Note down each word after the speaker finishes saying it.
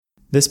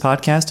This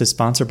podcast is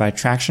sponsored by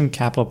Traction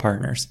Capital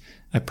Partners,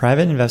 a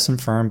private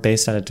investment firm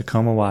based out of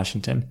Tacoma,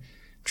 Washington.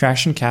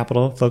 Traction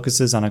Capital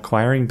focuses on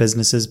acquiring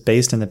businesses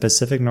based in the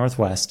Pacific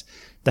Northwest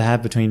that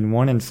have between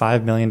 $1 and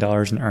 $5 million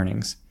in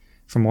earnings.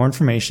 For more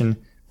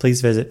information, please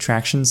visit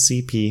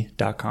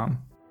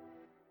tractioncp.com.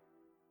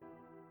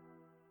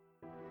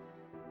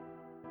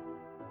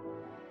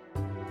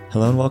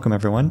 Hello and welcome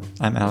everyone.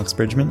 I'm Alex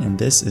Bridgman and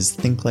this is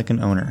Think Like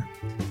an Owner.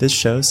 This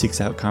show seeks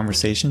out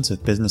conversations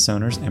with business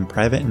owners and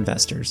private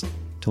investors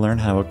to learn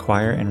how to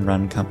acquire and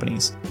run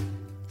companies.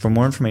 For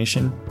more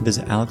information,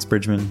 visit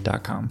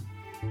alexbridgman.com.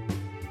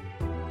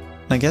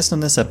 My guest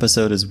on this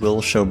episode is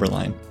Will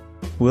Schoeberlein.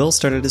 Will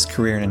started his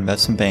career in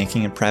investment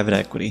banking and private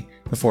equity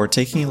before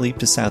taking a leap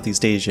to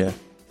Southeast Asia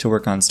to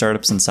work on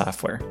startups and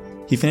software.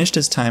 He finished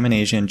his time in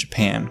Asia and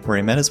Japan, where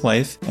he met his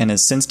wife and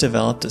has since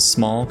developed a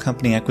small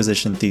company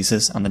acquisition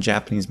thesis on the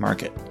Japanese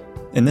market.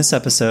 In this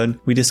episode,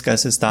 we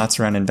discuss his thoughts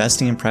around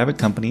investing in private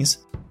companies,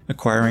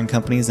 acquiring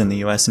companies in the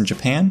US and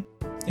Japan,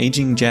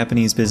 aging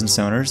Japanese business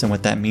owners and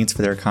what that means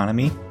for their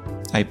economy,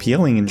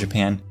 IPOing in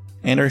Japan,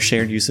 and our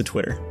shared use of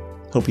Twitter.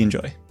 Hope you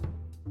enjoy.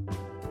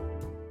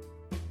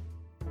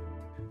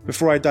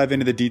 Before I dive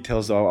into the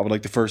details, though, I would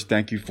like to first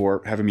thank you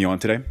for having me on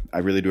today. I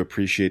really do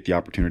appreciate the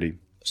opportunity.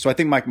 So I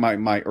think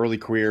my early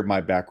career, my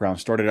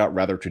background started out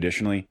rather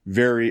traditionally.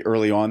 Very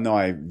early on, though,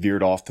 I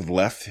veered off to the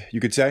left,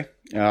 you could say.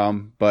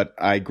 But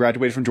I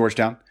graduated from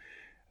Georgetown.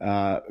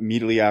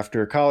 Immediately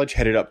after college,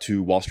 headed up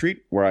to Wall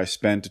Street, where I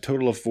spent a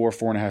total of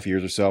 4.5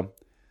 years or so.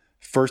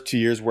 First 2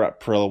 years were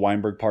at Perella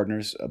Weinberg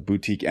Partners, a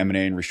boutique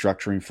M&A and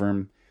restructuring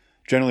firm,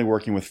 generally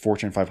working with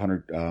Fortune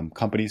 500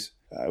 companies.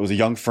 It was a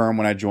young firm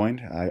when I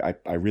joined.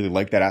 I really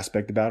liked that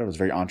aspect about it. It was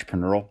very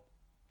entrepreneurial.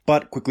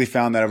 But quickly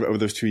found that over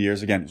those 2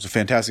 years, again, it was a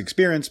fantastic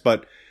experience,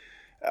 but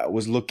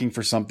was looking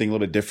for something a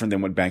little bit different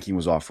than what banking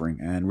was offering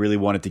and really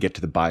wanted to get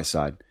to the buy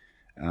side.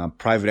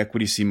 Private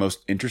equity seemed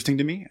most interesting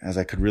to me as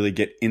I could really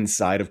get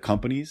inside of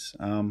companies.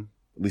 At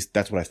least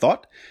that's what I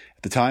thought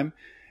at the time.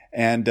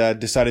 And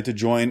decided to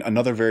join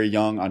another very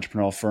young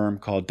entrepreneurial firm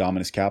called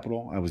Dominus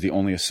Capital. I was the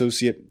only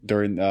associate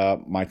during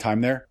my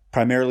time there.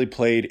 Primarily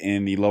played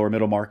in the lower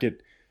middle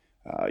market.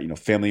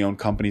 Family-owned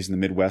companies in the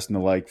Midwest and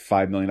the like,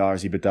 $5 million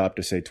EBITDA up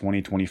to say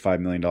 $20, $25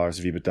 million of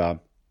EBITDA.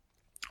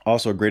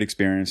 Also a great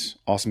experience,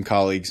 awesome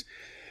colleagues,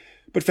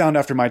 but found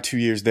after my 2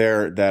 years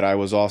there that I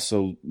was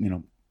also,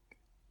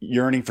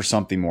 yearning for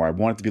something more. I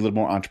wanted to be a little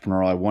more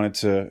entrepreneurial. I wanted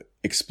to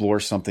explore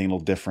something a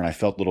little different. I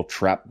felt a little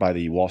trapped by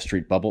the Wall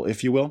Street bubble,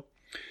 if you will.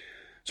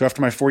 So after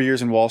my 4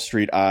 years in Wall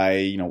Street,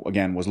 I,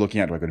 again, was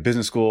looking at, do I go to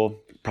business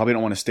school? Probably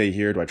don't want to stay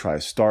here. Do I try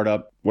a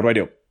startup? What do I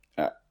do?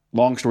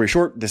 Long story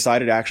short,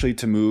 decided actually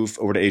to move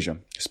over to Asia,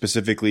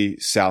 specifically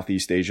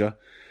Southeast Asia.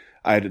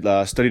 I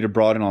had studied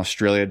abroad in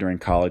Australia during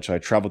college. So I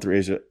traveled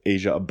through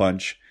Asia a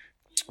bunch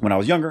when I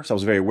was younger. So I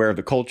was very aware of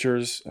the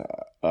cultures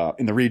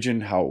in the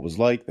region, how it was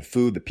like, the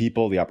food, the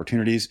people, the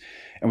opportunities,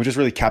 and was just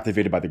really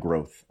captivated by the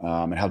growth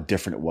and how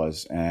different it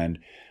was. And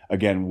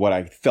again, what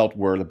I felt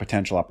were the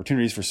potential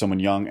opportunities for someone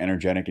young,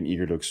 energetic, and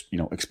eager to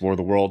explore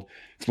the world,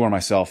 explore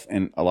myself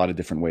in a lot of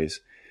different ways.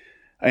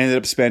 I ended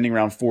up spending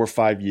around 4 or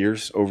 5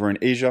 years over in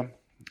Asia.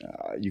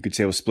 You could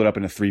say it was split up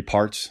into 3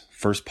 parts.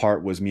 First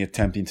part was me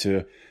attempting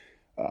to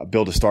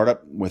build a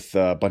startup with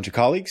a bunch of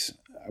colleagues.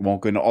 I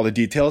won't go into all the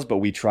details, but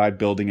we tried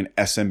building an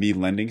SMB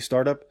lending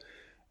startup.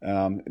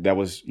 That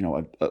was,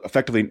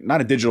 effectively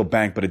not a digital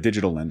bank, but a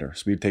digital lender.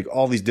 So we'd take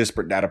all these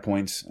disparate data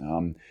points,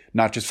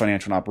 not just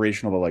financial and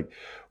operational, but like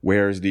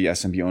where is the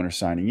SMB owner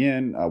signing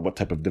in, what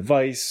type of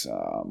device,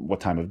 what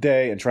time of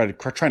day, and trying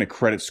to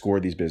credit score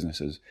these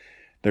businesses.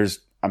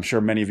 I'm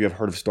sure many of you have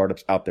heard of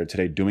startups out there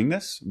today doing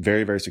this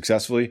very, very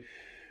successfully.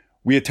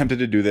 We attempted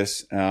to do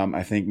this,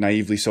 I think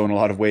naively so in a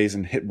lot of ways,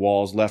 and hit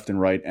walls left and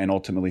right and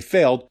ultimately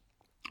failed.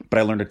 But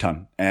I learned a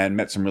ton and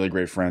met some really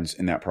great friends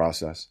in that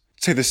process.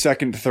 I'd say the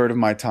second third of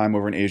my time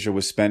over in Asia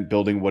was spent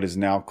building what is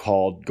now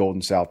called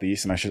Golden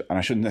Southeast. And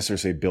I shouldn't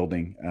necessarily say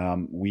building.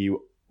 We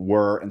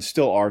were and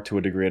still are to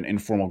a degree an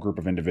informal group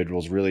of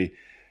individuals really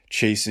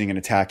chasing and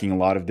attacking a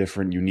lot of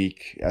different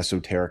unique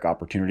esoteric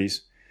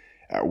opportunities.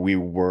 We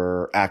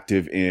were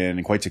active in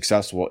and quite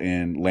successful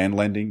in land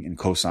lending in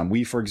Koh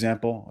Samui, for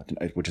example,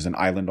 which is an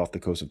island off the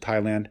coast of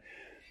Thailand.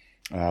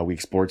 We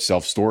explored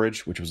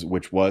self-storage, which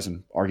was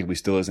and arguably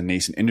still is a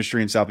nascent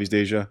industry in Southeast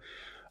Asia.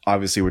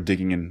 Obviously, we're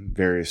digging in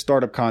various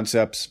startup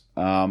concepts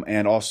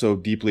and also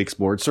deeply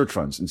explored search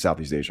funds in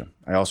Southeast Asia.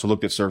 I also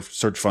looked at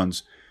search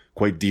funds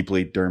quite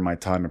deeply during my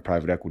time in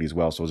private equity as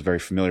well, so I was very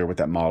familiar with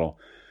that model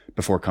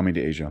before coming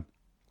to Asia.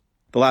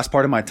 The last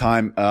part of my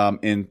time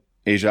in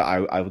Asia,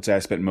 I would say I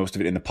spent most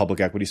of it in the public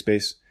equity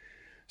space.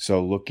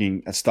 So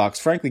looking at stocks,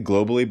 frankly,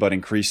 globally, but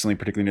increasingly,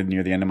 particularly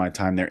near the end of my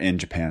time there in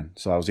Japan.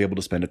 So I was able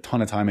to spend a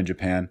ton of time in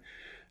Japan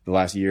the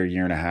last year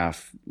and a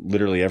half,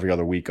 literally every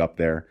other week up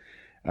there,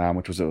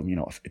 which was,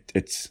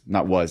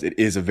 it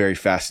is a very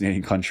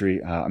fascinating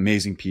country,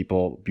 amazing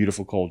people,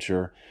 beautiful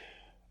culture,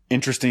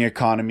 interesting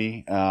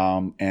economy,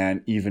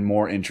 and even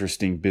more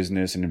interesting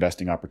business and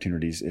investing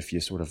opportunities if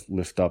you sort of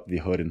lift up the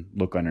hood and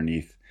look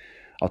underneath.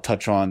 I'll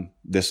touch on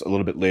this a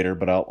little bit later,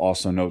 but I'll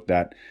also note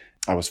that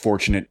I was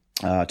fortunate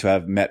to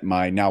have met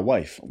my now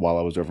wife while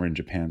I was over in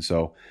Japan.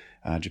 So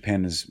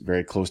Japan is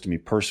very close to me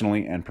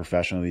personally and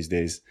professionally these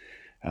days.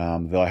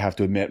 Though I have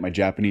to admit, my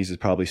Japanese is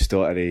probably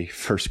still at a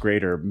first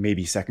grade or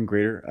maybe second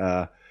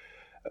grader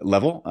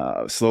level,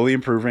 slowly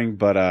improving,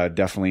 but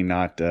definitely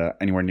not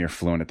anywhere near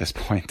fluent at this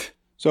point.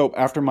 So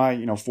after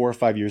my 4 or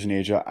 5 years in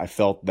Asia, I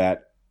felt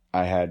that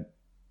I had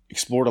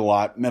explored a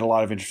lot, met a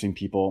lot of interesting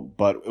people,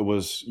 but it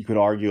was, you could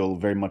argue,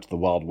 very much the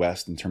Wild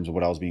West in terms of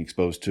what I was being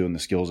exposed to and the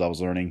skills I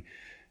was learning.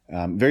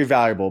 Very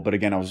valuable, but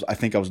again, I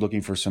think I was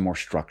looking for some more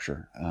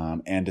structure,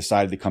 and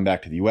decided to come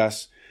back to the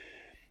US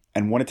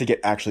and wanted to get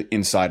actually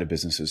inside of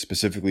businesses,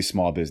 specifically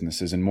small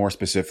businesses, and more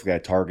specifically, I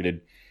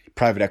targeted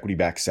private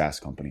equity-backed SaaS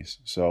companies.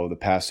 So the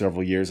past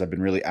several years, I've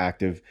been really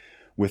active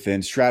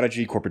within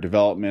strategy, corporate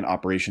development,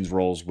 operations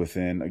roles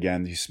within,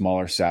 again, these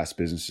smaller SaaS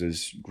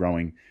businesses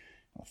growing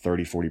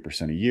 30,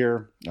 40% a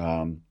year,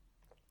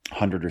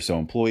 100 or so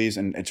employees.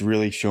 And it's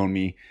really shown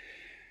me,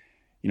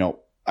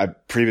 I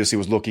previously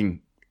was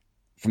looking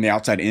from the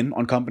outside in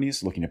on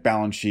companies, looking at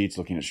balance sheets,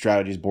 looking at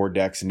strategies, board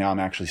decks. And now I'm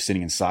actually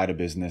sitting inside a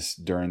business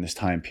during this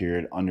time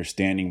period,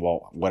 understanding,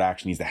 what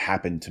actually needs to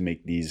happen to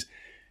make these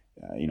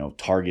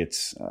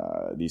targets,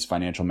 these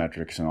financial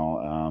metrics and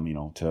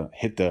all, to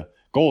hit the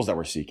goals that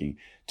we're seeking,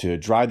 to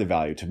drive the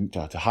value,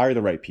 to hire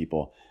the right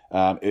people.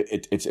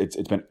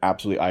 It's been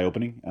absolutely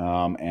eye-opening,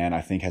 and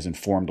I think has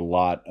informed a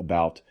lot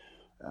about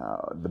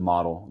the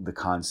model, the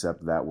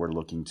concept that we're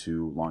looking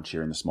to launch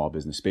here in the small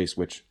business space,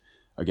 which,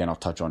 again, I'll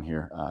touch on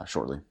here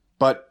shortly.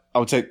 But I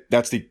would say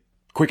that's the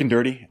quick and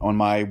dirty on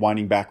my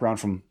winding background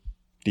from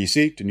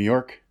DC to New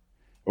York,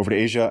 over to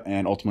Asia,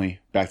 and ultimately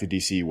back to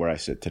DC where I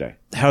sit today.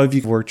 How have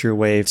you worked your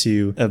way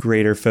to a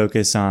greater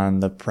focus on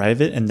the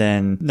private, and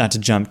then, not to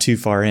jump too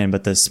far in,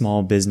 but the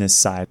small business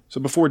side? So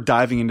before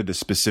diving into the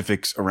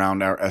specifics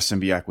around our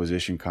SMB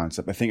acquisition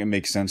concept, I think it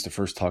makes sense to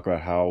first talk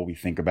about how we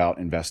think about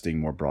investing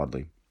more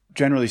broadly.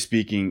 Generally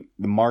speaking,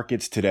 the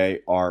markets today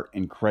are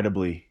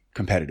incredibly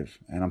competitive.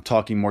 And I'm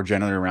talking more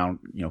generally around,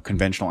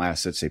 conventional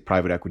assets, say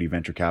private equity,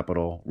 venture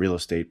capital, real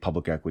estate,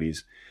 public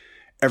equities.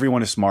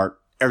 Everyone is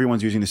smart.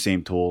 Everyone's using the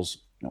same tools.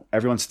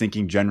 Everyone's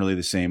thinking generally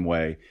the same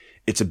way.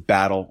 It's a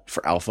battle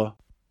for alpha,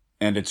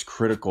 and it's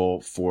critical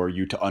for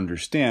you to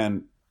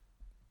understand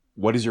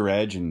what is your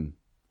edge and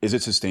is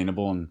it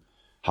sustainable, and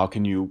how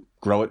can you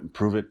grow it,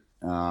 improve it,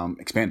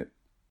 expand it.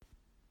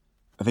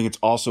 I think it's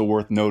also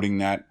worth noting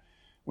that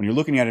when you're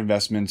looking at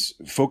investments,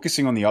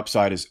 focusing on the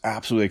upside is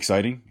absolutely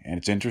exciting and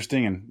it's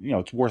interesting, and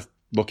it's worth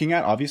looking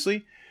at,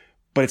 obviously,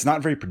 but it's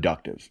not very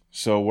productive.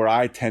 So where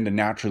I tend to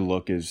naturally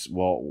look is,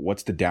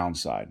 what's the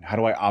downside? How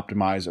do I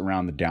optimize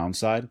around the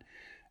downside?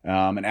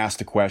 And ask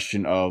the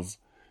question of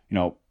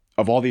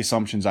all the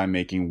assumptions I'm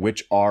making,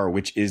 which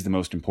is the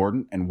most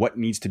important, and what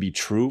needs to be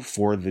true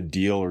for the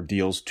deal or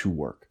deals to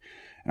work.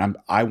 And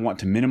I want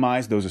to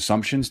minimize those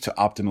assumptions to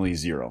optimally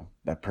zero.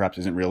 That perhaps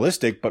isn't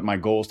realistic, but my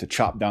goal is to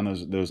chop down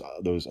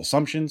those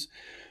assumptions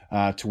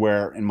to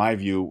where, in my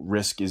view,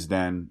 risk is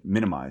then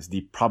minimized.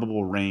 The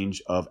probable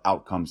range of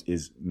outcomes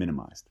is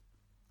minimized.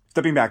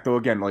 Stepping back, though,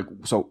 again,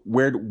 so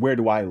where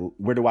do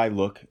I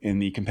look in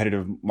the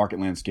competitive market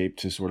landscape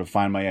to sort of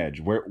find my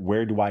edge?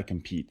 Where do I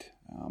compete?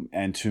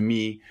 And to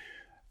me,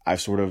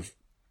 as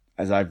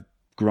I've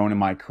grown in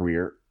my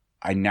career,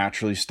 I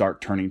naturally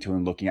start turning to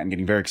and looking at and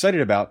getting very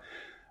excited about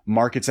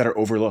markets that are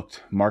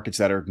overlooked, markets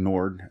that are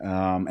ignored,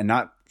 and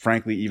not,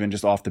 frankly, even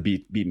just off the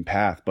beaten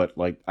path, but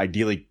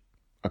ideally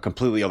a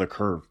completely other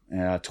curve,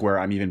 to where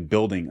I'm even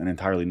building an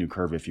entirely new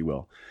curve, if you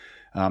will.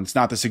 It's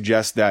not to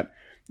suggest that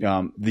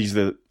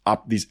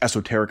these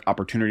esoteric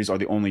opportunities are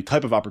the only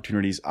type of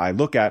opportunities I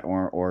look at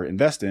or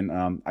invest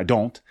in. I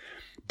don't.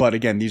 But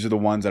again, these are the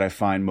ones that I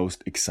find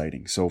most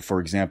exciting. So,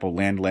 for example,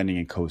 land lending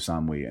and Koh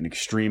Samui, an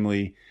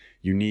extremely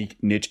unique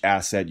niche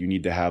asset. You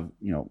need to have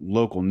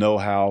local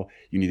know-how.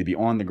 You need to be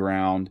on the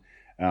ground.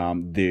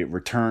 The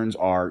returns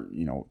are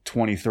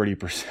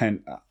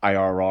 20-30%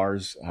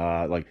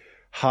 IRRs,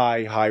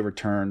 high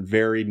return,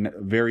 very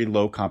very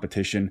low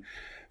competition.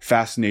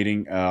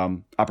 Fascinating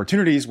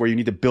opportunities where you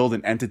need to build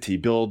an entity,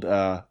 build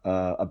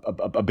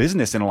a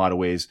business in a lot of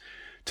ways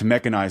to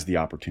mechanize the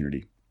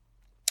opportunity.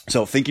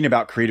 So thinking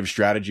about creative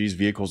strategies,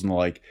 vehicles, and the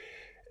like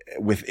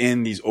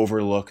within these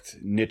overlooked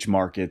niche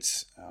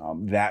markets,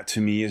 that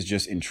to me is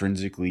just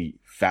intrinsically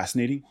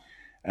fascinating,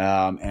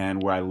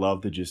 and where I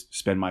love to just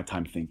spend my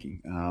time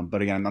thinking.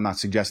 But again, I'm not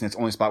suggesting it's the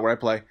only spot where I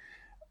play.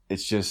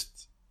 It's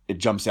just, it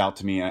jumps out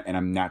to me, and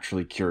I'm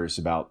naturally curious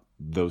about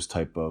those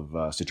type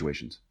of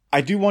situations.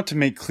 I do want to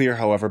make clear,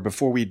 however,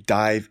 before we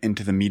dive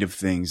into the meat of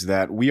things,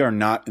 that we are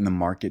not in the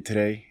market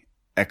today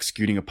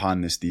executing upon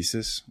this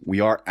thesis.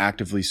 We are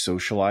actively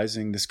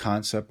socializing this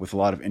concept with a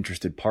lot of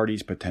interested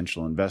parties,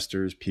 potential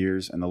investors,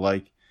 peers, and the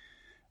like.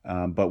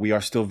 But we are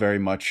still very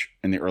much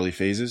in the early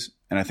phases.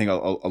 And I think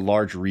a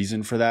large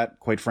reason for that,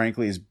 quite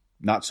frankly, is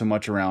not so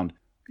much around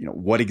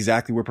what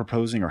exactly we're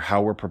proposing or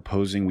how we're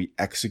proposing we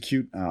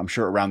execute. I'm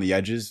sure around the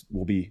edges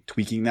we'll be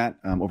tweaking that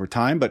over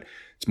time, but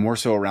it's more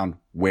so around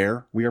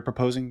where we are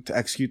proposing to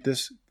execute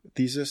this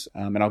thesis.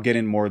 And I'll get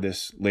in more of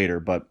this later,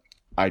 but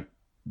I,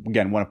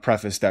 again, want to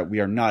preface that we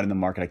are not in the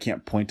market. I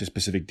can't point to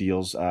specific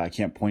deals. I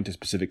can't point to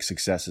specific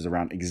successes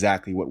around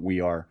exactly what we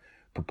are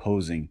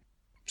proposing.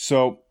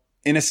 So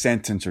in a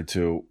sentence or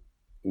two,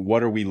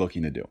 what are we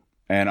looking to do?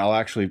 And I'll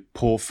actually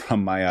pull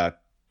from my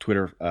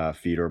Twitter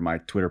feed or my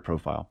Twitter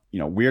profile.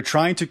 We are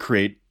trying to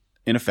create,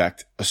 in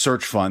effect, a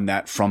search fund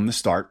that from the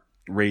start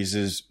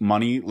raises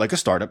money like a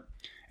startup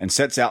and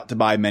sets out to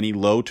buy many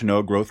low to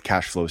no growth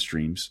cash flow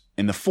streams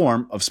in the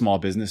form of small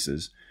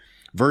businesses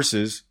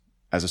versus,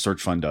 as a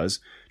search fund does,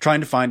 trying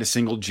to find a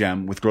single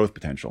gem with growth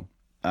potential.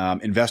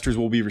 Investors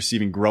will be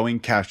receiving growing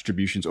cash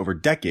distributions over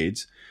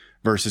decades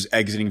versus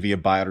exiting via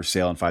buyout or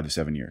sale in 5 to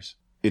 7 years.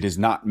 It is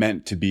not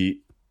meant to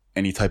be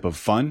any type of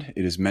fund.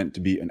 It is meant to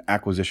be an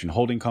acquisition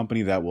holding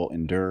company that will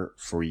endure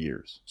for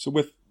years. So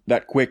with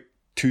that quick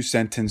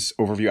 2-sentence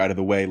overview out of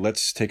the way,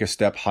 let's take a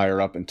step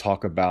higher up and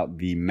talk about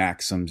the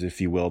maxims,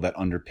 if you will, that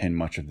underpin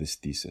much of this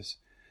thesis.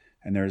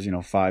 And there's,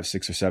 5,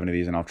 6, or 7 of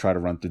these, and I'll try to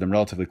run through them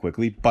relatively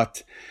quickly.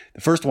 But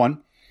the first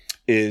one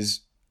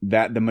is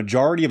that the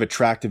majority of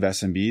attractive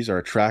SMBs are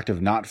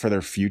attractive not for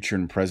their future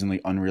and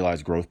presently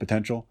unrealized growth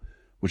potential,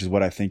 which is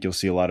what I think you'll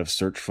see a lot of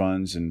search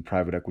funds and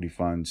private equity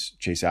funds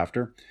chase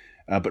after,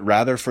 but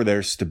rather for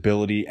their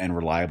stability and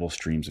reliable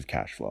streams of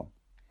cash flow.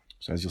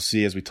 So as you'll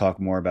see, as we talk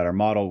more about our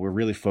model, we're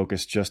really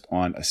focused just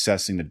on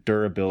assessing the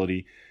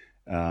durability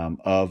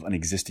of an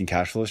existing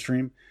cash flow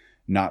stream,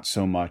 not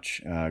so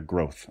much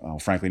growth.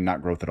 Frankly,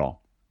 not growth at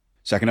all.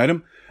 Second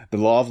item, the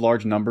law of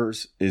large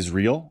numbers is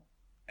real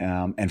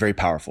and very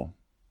powerful.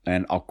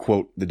 And I'll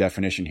quote the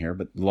definition here,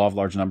 but the law of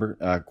large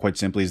number, quite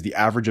simply, is the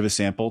average of a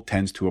sample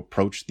tends to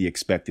approach the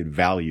expected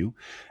value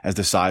as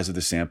the size of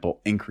the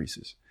sample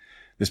increases.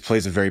 This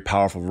plays a very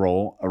powerful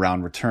role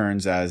around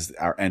returns as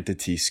our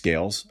entity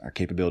scales, our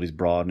capabilities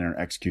broaden, and our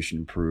execution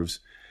improves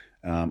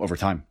over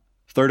time.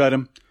 Third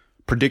item,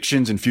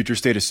 predictions and future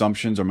state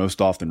assumptions are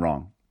most often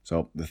wrong.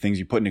 So the things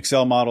you put in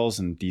Excel models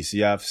and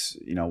DCFs,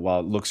 while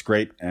it looks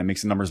great and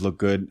makes the numbers look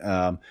good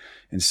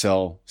in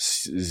cell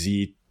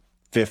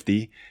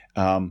Z50,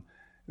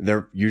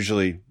 they're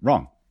usually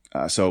wrong.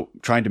 So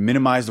trying to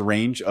minimize the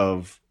range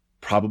of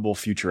probable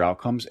future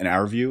outcomes, in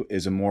our view,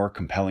 is a more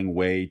compelling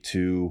way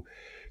to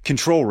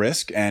control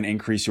risk and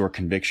increase your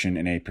conviction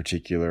in a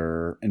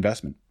particular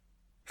investment.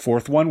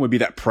 Fourth one would be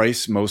that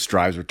price most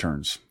drives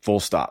returns. Full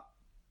stop.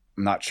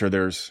 I'm not sure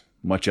there's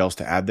much else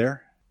to add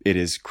there. It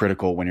is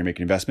critical when you're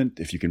making an investment.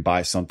 If you can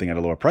buy something at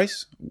a lower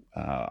price,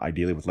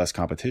 ideally with less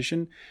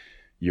competition,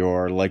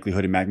 your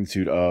likelihood and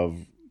magnitude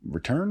of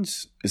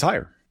returns is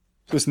higher.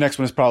 So this next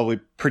one is probably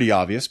pretty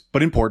obvious,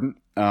 but important.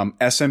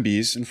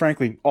 SMBs, and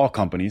frankly, all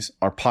companies,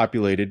 are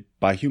populated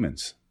by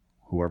humans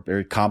who are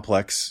very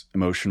complex,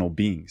 emotional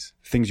beings.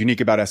 Things unique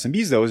about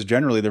SMBs, though, is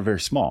generally they're very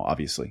small,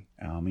 obviously.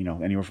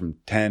 Anywhere from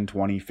 10,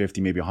 20,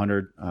 50, maybe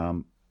 100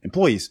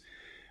 employees.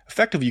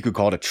 Effectively, you could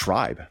call it a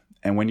tribe.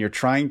 And when you're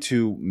trying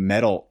to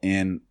meddle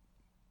in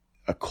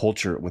a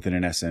culture within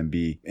an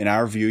SMB, in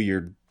our view,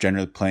 you're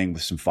generally playing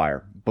with some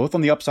fire, both on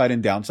the upside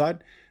and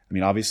downside.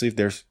 Obviously, if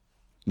there's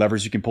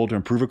levers you can pull to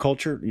improve a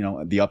culture,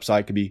 the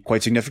upside could be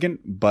quite significant,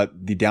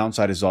 but the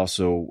downside is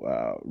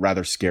also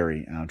rather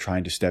scary.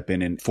 Trying to step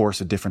in and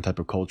force a different type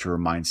of culture or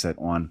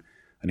mindset on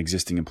an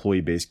existing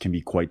employee base can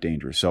be quite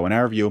dangerous. So in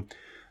our view,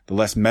 the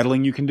less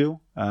meddling you can do,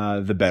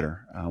 the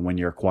better when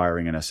you're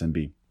acquiring an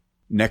SMB.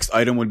 Next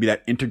item would be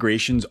that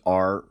integrations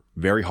are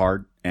very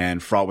hard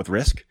and fraught with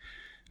risk.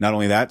 Not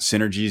only that,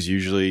 synergies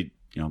usually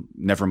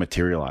never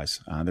materialize.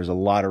 There's a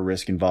lot of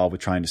risk involved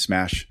with trying to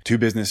smash 2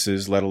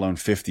 businesses, let alone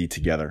 50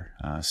 together.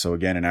 So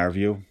again, in our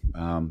view,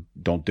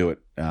 don't do it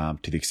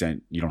to the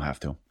extent you don't have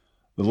to.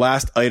 The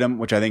last item,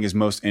 which I think is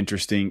most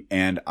interesting,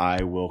 and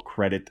I will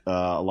credit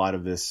a lot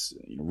of this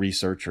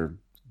research or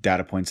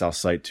data points I'll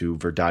cite to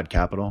Verdad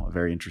Capital, a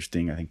very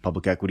interesting, I think,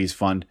 public equities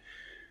fund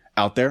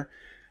out there.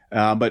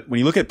 But when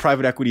you look at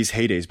private equity's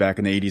heydays back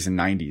in the 80s and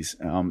 90s,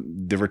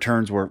 the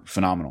returns were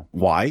phenomenal.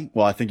 Why?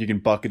 Well, I think you can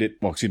bucket it.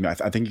 Well, excuse me.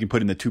 I think you can put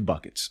it in the 2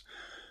 buckets.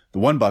 The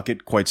one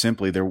bucket, quite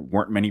simply, there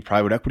weren't many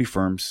private equity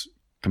firms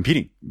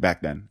competing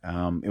back then.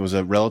 It was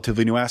a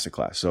relatively new asset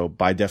class. So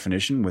by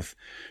definition, with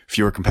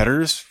fewer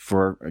competitors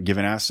for a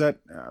given asset,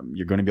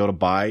 you're going to be able to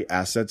buy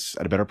assets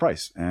at a better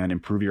price and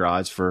improve your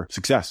odds for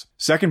success.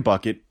 Second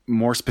bucket,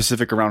 more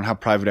specific around how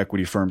private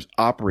equity firms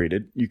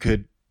operated, you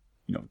could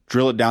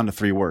drill it down to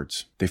 3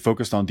 words. They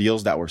focused on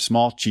deals that were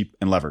small, cheap,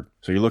 and levered.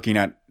 So you're looking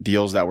at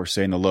deals that were,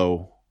 say, in the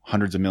low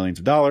hundreds of millions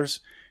of dollars.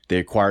 They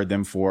acquired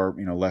them for,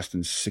 less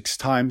than 6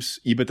 times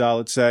EBITDA,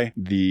 let's say.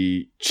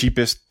 The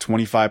cheapest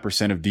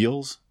 25% of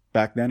deals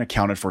back then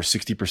accounted for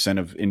 60%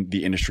 of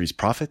the industry's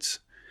profits.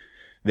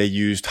 They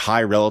used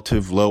high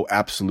relative, low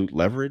absolute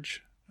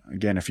leverage.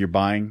 Again, if you're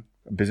buying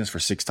a business for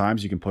 6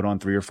 times, you can put on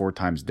 3 or 4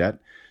 times debt.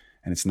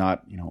 And it's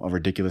not, a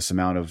ridiculous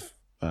amount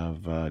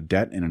of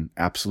debt in an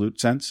absolute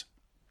sense.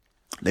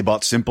 They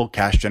bought simple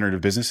cash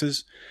generative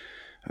businesses.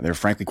 They're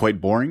frankly quite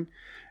boring.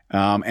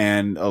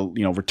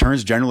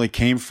 Returns generally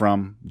came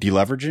from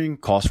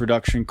deleveraging, cost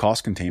reduction,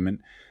 cost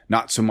containment,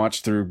 not so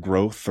much through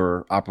growth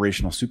or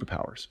operational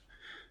superpowers.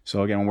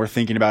 So again, when we're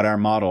thinking about our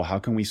model, how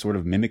can we sort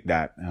of mimic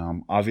that?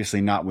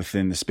 Obviously not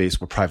within the space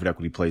where private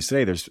equity plays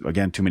today. There's,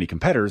 again, too many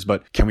competitors,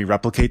 but can we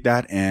replicate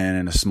that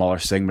in a smaller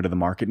segment of the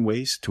market in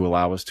ways to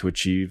allow us to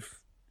achieve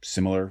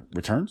similar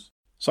returns?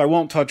 So I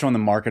won't touch on the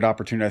market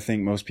opportunity. I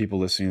think most people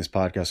listening to this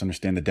podcast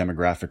understand the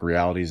demographic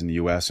realities in the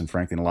US and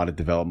frankly in a lot of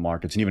developed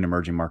markets and even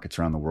emerging markets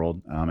around the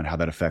world, and how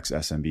that affects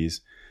SMBs.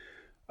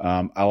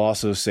 I'll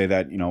also say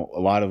that, a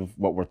lot of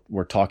what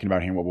we're talking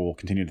about here and what we'll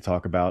continue to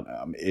talk about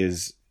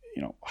is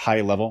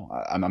high level.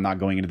 I'm not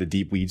going into the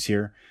deep weeds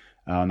here.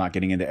 I'm not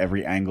getting into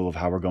every angle of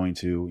how we're going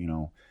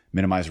to,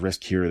 minimize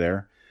risk here or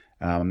there.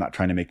 I'm not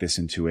trying to make this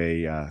into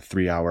a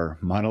 3-hour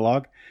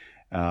monologue.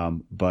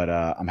 But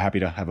I'm happy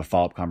to have a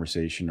follow-up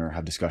conversation or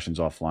have discussions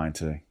offline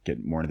to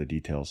get more into the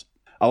details.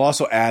 I'll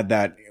also add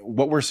that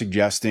what we're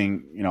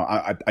suggesting,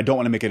 I don't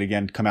want to make it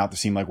again come out to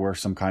seem like we're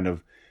some kind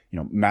of,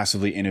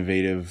 massively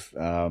innovative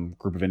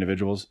group of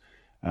individuals.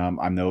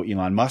 I'm no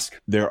Elon Musk.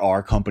 There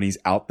are companies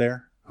out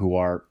there who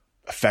are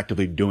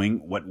effectively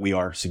doing what we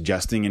are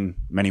suggesting in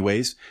many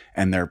ways,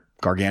 and they're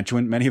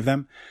gargantuan, many of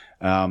them.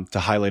 To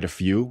highlight a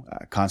few,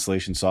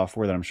 Constellation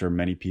Software that I'm sure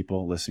many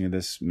people listening to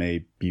this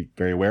may be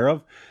very aware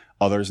of.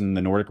 Others in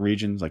the Nordic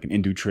regions, like an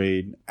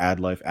InduTrade,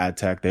 AdLife,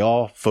 AdTech, they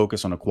all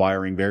focus on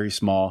acquiring very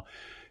small,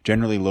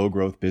 generally low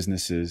growth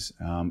businesses,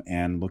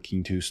 and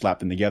looking to slap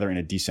them together in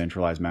a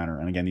decentralized manner.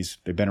 And again,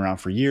 they've been around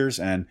for years,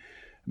 and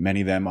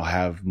many of them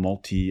have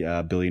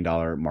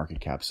multi-billion-dollar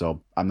market caps.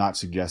 So I'm not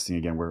suggesting,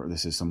 again, where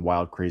this is some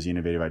wild, crazy,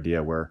 innovative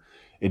idea. We're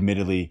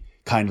admittedly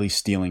kindly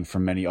stealing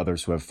from many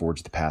others who have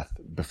forged the path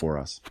before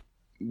us.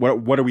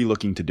 What are we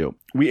looking to do?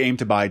 We aim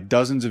to buy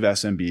dozens of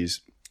SMBs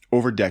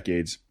over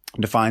decades,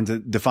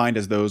 defined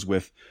as those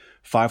with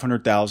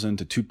 $500,000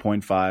 to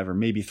 $2.5 or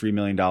maybe $3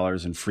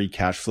 million in free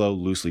cash flow,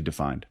 loosely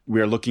defined. We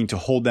are looking to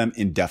hold them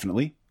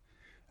indefinitely.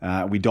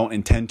 We don't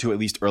intend to, at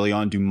least early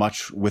on, do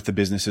much with the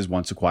businesses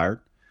once acquired.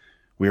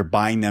 We are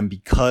buying them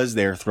because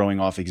they're throwing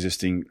off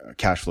existing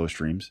cash flow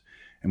streams,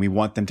 and we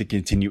want them to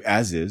continue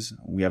as is.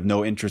 We have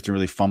no interest in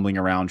really fumbling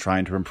around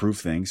trying to improve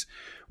things,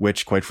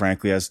 which, quite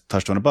frankly, as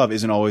touched on above,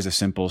 isn't always a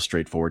simple,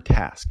 straightforward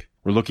task.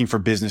 We're looking for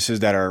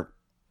businesses that are,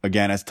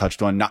 again, as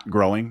touched on, not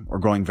growing or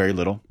growing very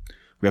little.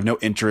 We have no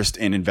interest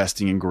in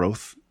investing in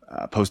growth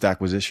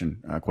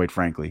post-acquisition, quite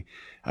frankly.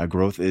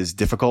 Growth is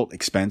difficult,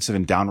 expensive,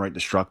 and downright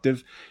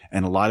destructive.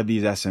 And a lot of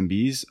these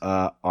SMBs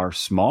are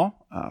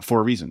small for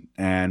a reason.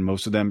 And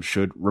most of them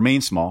should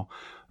remain small,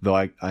 though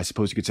I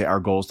suppose you could say our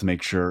goal is to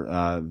make sure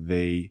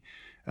they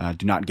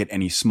do not get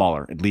any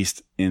smaller, at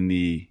least in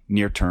the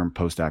near term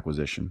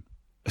post-acquisition.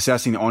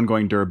 Assessing the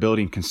ongoing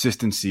durability and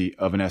consistency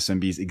of an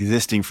SMB's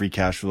existing free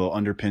cash flow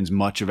underpins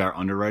much of our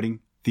underwriting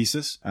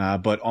thesis.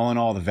 But all in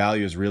all, the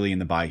value is really in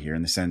the buy here,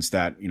 in the sense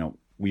that,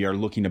 we are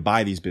looking to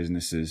buy these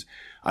businesses,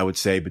 I would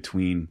say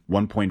between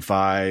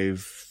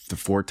 1.5 to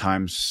 4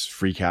 times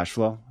free cash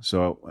flow.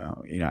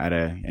 So, at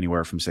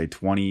anywhere from say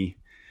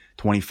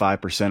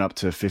 25% up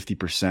to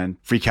 50%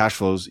 free cash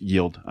flows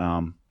yield,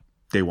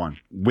 day one.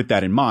 With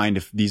that in mind,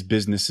 if these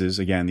businesses,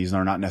 again, these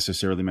are not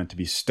necessarily meant to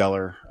be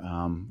stellar,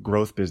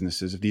 growth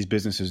businesses. If these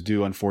businesses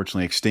do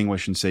unfortunately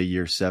extinguish in say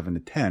year 7 to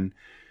 10,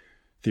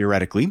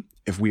 theoretically,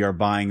 if we are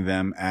buying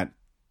them at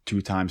 2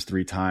 times,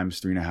 3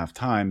 times, 3.5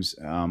 times,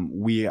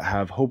 we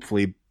have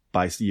hopefully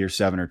by year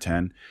 7 or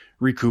 10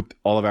 recouped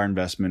all of our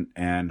investment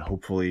and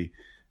hopefully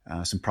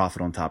some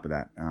profit on top of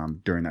that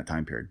during that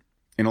time period.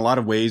 In a lot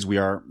of ways, we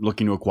are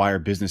looking to acquire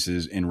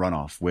businesses in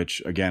runoff,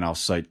 which again, I'll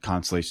cite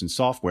Constellation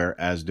Software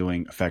as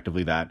doing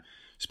effectively that,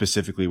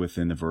 specifically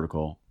within the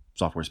vertical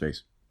software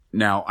space.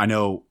 Now, I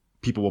know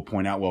people will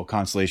point out, well,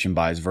 Constellation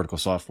buys vertical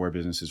software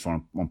businesses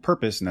on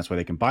purpose, and that's why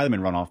they can buy them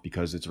in runoff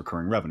because it's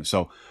recurring revenue.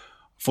 So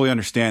fully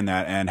understand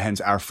that, and hence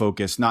our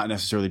focus, not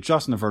necessarily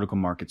just in the vertical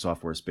market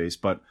software space,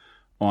 but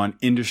on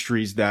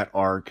industries that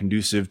are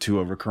conducive to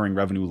a recurring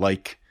revenue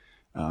like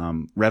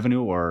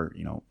revenue or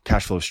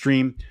cash flow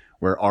stream,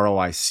 where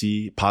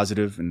ROIC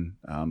positive and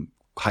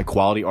high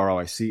quality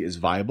ROIC is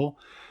viable.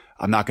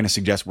 I'm not going to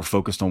suggest we're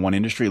focused on one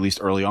industry, at least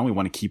early on. We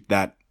want to keep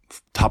that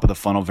top of the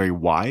funnel very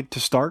wide to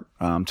start,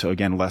 to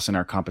again lessen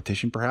our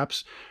competition,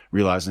 perhaps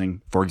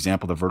realizing, for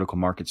example, the vertical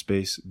market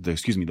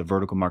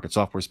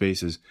software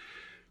space is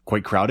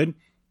quite crowded.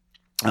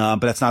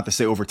 But that's not to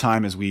say over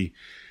time, as we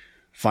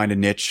find a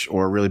niche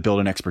or really build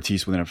an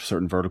expertise within a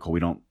certain vertical, we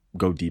don't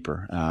go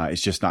deeper.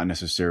 It's just not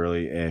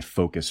necessarily a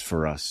focus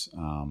for us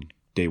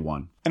day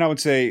one. And I would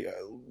say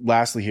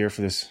lastly here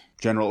for this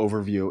general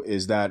overview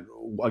is that,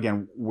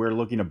 again, we're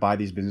looking to buy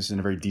these businesses in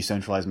a very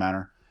decentralized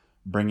manner,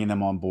 bringing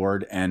them on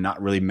board and not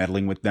really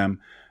meddling with them.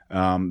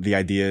 The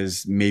idea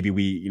is maybe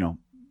we,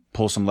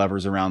 pull some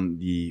levers around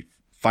the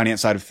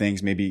finance side of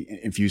things, maybe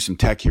infuse some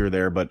tech here or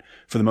there, but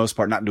for the most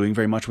part, not doing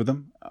very much with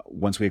them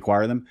once we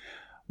acquire them.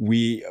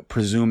 We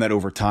presume that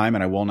over time,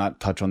 and I will not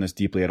touch on this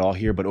deeply at all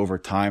here, but over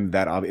time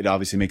that it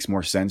obviously makes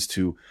more sense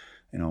to,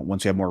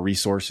 once we have more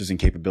resources and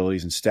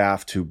capabilities and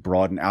staff, to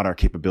broaden out our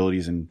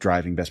capabilities and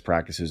driving best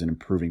practices and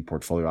improving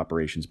portfolio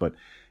operations. But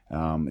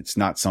it's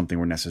not something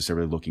we're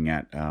necessarily looking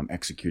at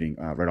executing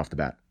right off the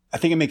bat. I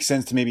think it makes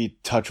sense to maybe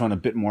touch on a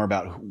bit more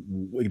about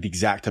the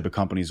exact type of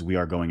companies we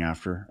are going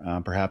after,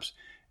 perhaps.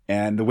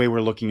 And the way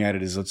we're looking at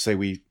it is, let's say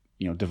we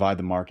divide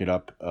the market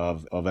up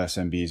of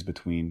SMBs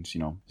between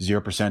 0%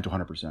 to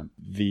 100%.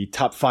 The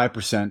top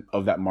 5%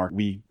 of that market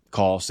we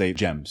call, say,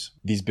 gems.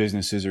 These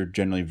businesses are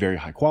generally very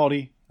high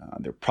quality.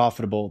 They're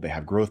profitable. They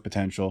have growth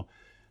potential,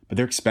 but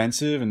they're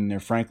expensive and they're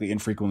frankly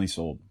infrequently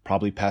sold.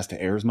 Probably pass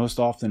to heirs most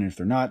often. And if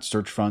they're not,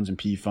 search funds and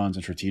PE funds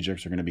and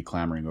strategics are going to be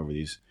clamoring over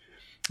these.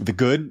 The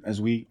good,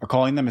 as we are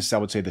calling them, is I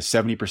would say the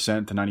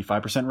 70% to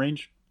 95%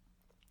 range.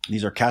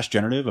 These are cash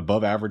generative,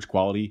 above average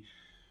quality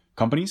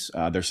companies.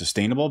 They're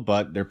sustainable,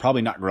 but they're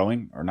probably not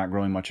growing or not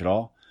growing much at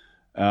all.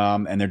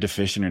 And they're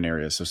deficient in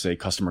areas. So say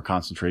customer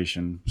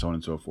concentration, so on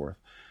and so forth.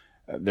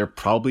 They're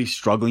probably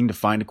struggling to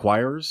find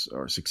acquirers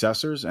or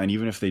successors. And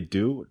even if they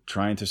do,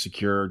 trying to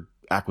secure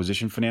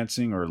acquisition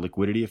financing or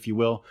liquidity, if you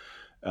will,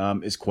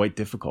 is quite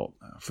difficult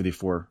for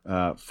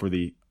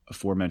the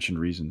aforementioned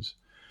reasons.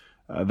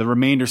 The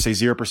remainder, say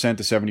 0%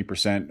 to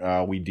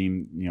 70%, we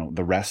deem,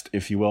 the rest,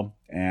 if you will.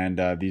 And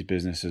these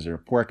businesses are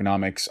poor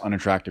economics,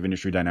 unattractive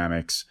industry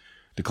dynamics,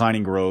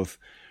 declining growth.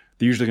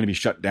 They're usually going to be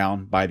shut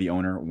down by the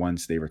owner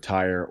once they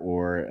retire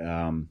or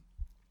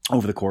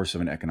over the course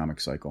of an economic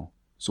cycle.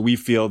 So we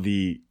feel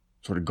the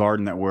sort of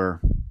garden that we're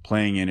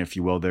playing in, if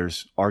you will,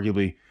 there's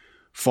arguably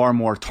far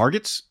more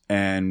targets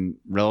and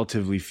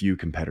relatively few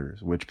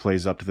competitors, which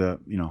plays up to the,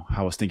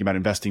 how I was thinking about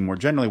investing more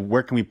generally.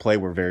 Where can we play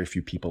where very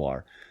few people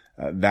are?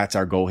 That's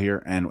our goal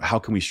here. And how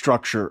can we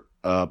structure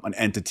an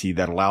entity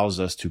that allows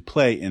us to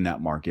play in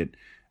that market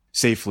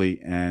safely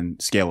and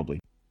scalably?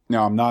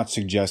 Now, I'm not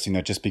suggesting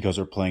that just because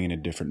we're playing in a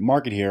different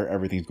market here,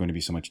 everything's going to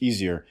be so much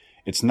easier.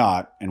 It's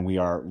not. And we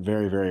are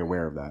very, very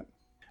aware of that.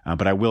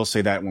 But I will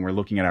say that when we're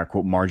looking at our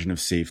quote margin of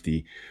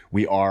safety,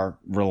 we are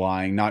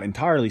relying not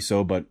entirely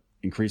so, but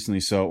increasingly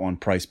so on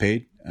price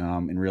paid,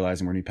 and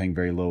realizing we're going to be paying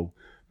very low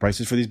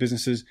prices for these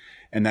businesses.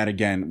 And that,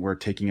 again, we're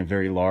taking a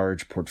very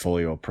large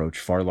portfolio approach,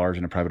 far larger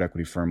than a private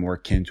equity firm, more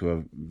akin to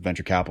a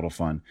venture capital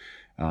fund,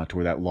 to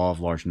where that law of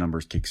large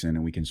numbers kicks in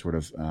and we can sort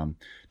of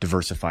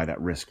diversify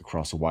that risk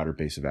across a wider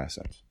base of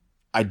assets.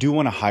 I do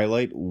want to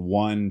highlight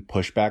one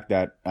pushback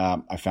that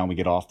I found we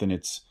get often.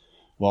 It's,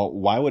 well,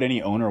 why would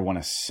any owner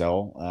want to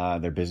sell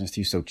their business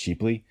to you so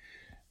cheaply?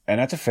 And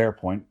that's a fair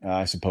point,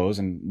 I suppose.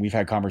 And we've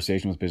had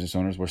conversations with business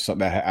owners where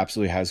that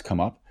absolutely has come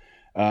up.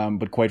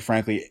 But quite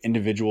frankly,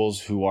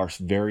 individuals who are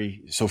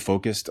so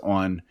focused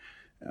on,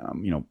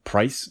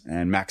 price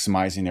and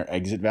maximizing their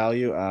exit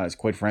value is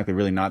quite frankly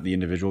really not the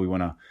individual we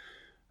want to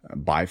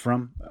buy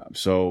from.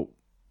 So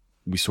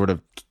we sort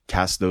of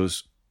cast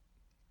those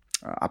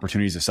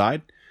opportunities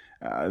aside.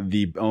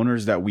 The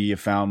owners that we have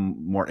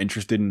found more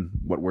interested in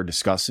what we're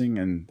discussing,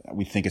 and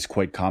we think it's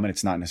quite common,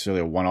 it's not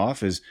necessarily a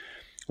one-off, is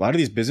a lot of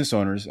these business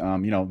owners,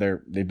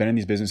 they've been in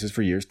these businesses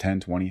for years, 10,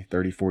 20,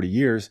 30, 40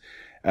 years.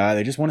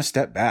 They just want to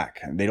step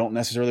back. They don't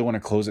necessarily want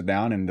to close it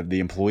down. And the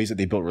employees that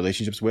they built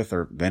relationships with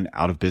are then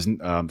out of business,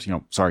 out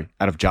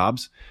of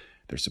jobs.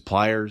 Their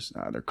suppliers,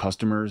 their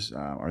customers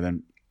are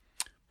then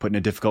put in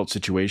a difficult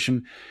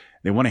situation.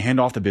 They want to hand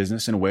off the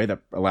business in a way that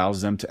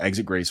allows them to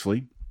exit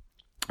gracefully,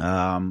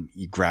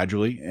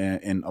 gradually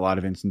in a lot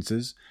of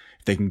instances.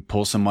 If they can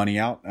pull some money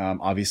out,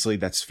 obviously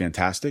that's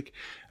fantastic.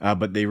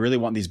 But they really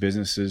want these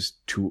businesses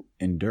to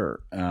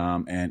endure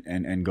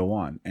and go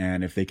on.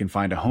 And if they can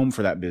find a home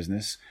for that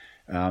business,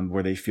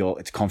 where they feel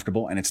it's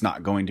comfortable and it's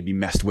not going to be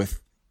messed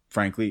with,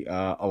 frankly,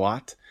 a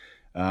lot,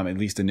 at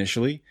least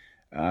initially,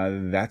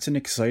 that's an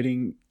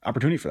exciting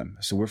opportunity for them.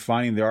 So we're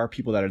finding there are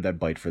people that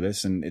bite for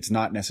this, and it's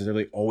not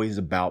necessarily always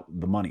about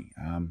the money.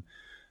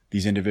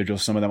 These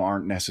individuals, some of them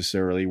aren't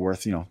necessarily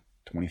worth, $20,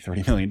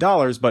 $30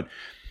 million, but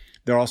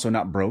they're also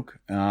not broke.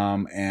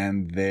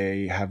 And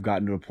they have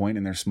gotten to a point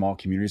in their small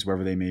communities,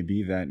 wherever they may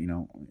be, that,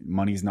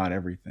 money's not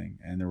everything,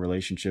 and the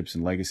relationships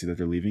and legacy that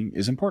they're leaving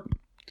is important.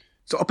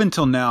 So up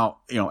until now,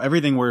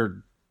 everything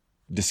we're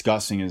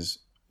discussing is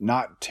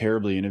not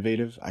terribly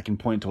innovative. I can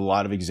point to a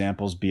lot of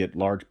examples, be it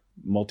large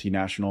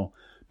multinational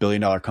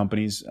billion-dollar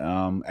companies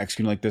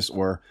executing like this,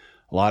 or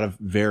a lot of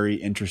very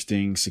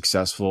interesting,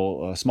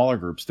 successful smaller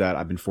groups that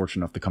I've been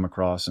fortunate enough to come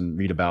across and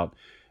read about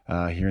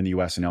here in the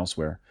U.S. and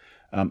elsewhere.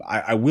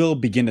 I will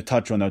begin to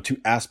touch on, though, two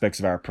aspects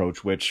of our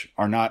approach, which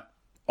are not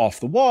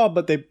off the wall,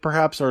 but they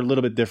perhaps are a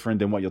little bit different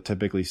than what you'll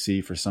typically see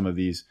for some of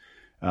these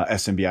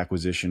SMB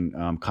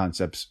acquisition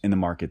concepts in the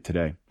market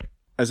today.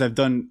 As I've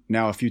done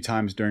now a few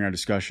times during our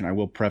discussion, I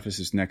will preface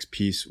this next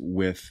piece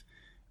with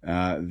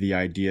the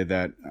idea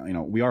that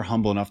we are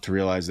humble enough to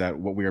realize that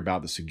what we are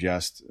about to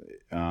suggest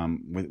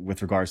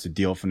with regards to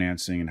deal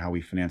financing and how we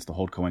finance the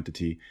holdco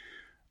entity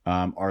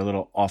are a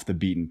little off the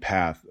beaten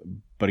path.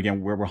 But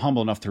again, we're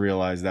humble enough to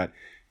realize that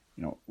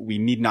we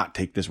need not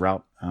take this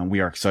route.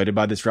 We are excited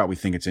by this route. We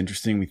think it's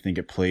interesting. We think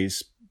it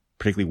plays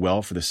particularly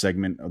well for the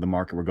segment of the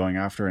market we're going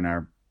after,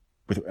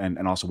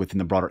 and also within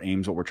the broader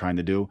aims what we're trying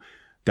to do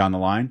down the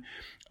line.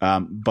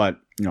 But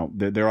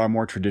there are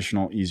more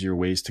traditional, easier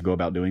ways to go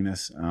about doing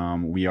this.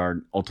 We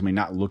are ultimately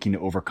not looking to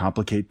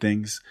overcomplicate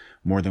things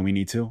more than we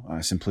need to.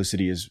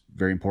 Simplicity is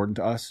very important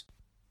to us.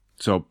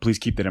 So please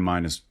keep that in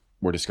mind as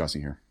we're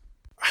discussing here.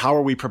 How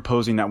are we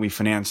proposing that we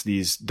finance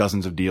these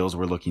dozens of deals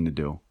we're looking to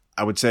do?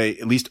 I would say,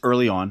 at least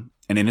early on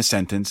and in a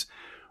sentence,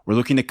 we're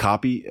looking to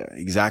copy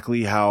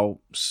exactly how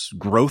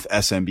growth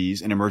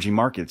SMBs in emerging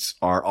markets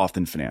are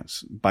often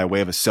financed by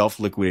way of a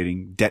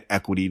self-liquidating debt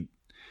equity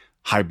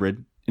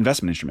hybrid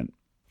investment instrument.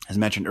 As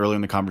mentioned earlier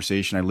in the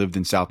conversation, I lived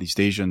in Southeast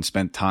Asia and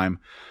spent time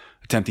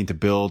attempting to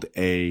build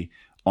a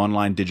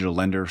online digital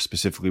lender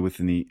specifically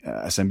within the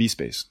SMB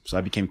space. So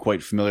I became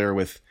quite familiar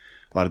with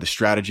a lot of the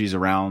strategies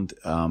around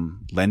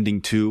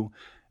lending to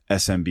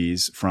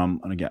SMBs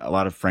from, and again, a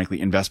lot of, frankly,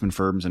 investment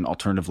firms and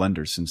alternative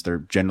lenders, since they're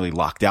generally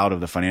locked out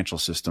of the financial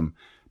system,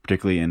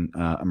 particularly in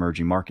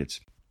emerging markets.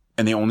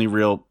 And the only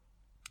real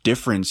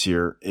difference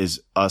here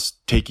is us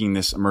taking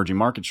this emerging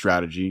market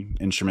strategy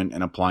instrument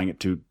and applying it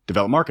to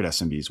developed market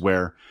SMBs,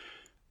 where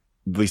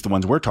at least the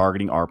ones we're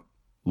targeting are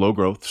low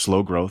growth,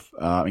 slow growth,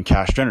 and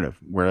cash generative.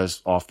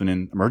 Whereas often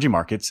in emerging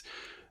markets,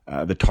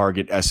 the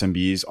target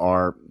SMBs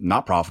are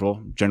not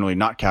profitable, generally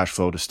not cash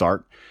flow to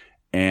start,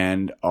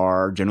 and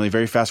are generally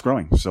very fast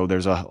growing. So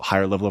there's a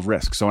higher level of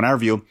risk. So in our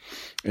view,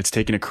 it's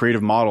taking a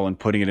creative model and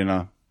putting it in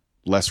a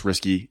less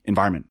risky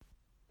environment.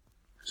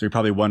 So you're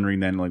probably wondering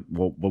then, like,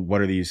 well,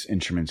 what are these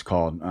instruments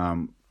called?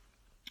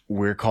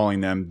 We're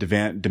calling them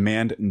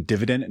demand and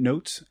dividend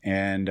notes,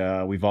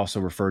 and we've also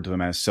referred to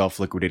them as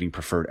self-liquidating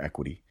preferred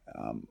equity.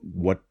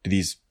 What do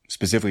these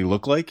specifically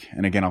look like?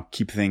 And again, I'll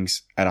keep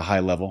things at a high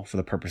level for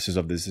the purposes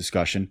of this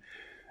discussion.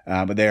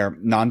 But they are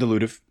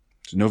non-dilutive.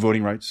 There's no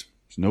voting rights.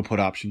 There's no put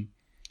option.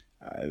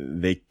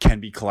 They can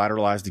be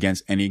collateralized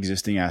against any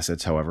existing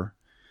assets, however.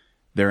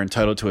 They're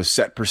entitled to a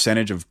set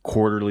percentage of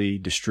quarterly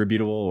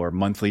distributable or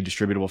monthly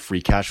distributable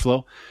free cash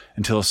flow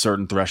until a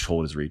certain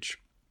threshold is reached.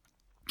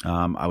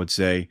 I would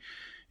say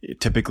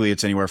typically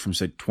it's anywhere from,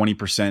 say,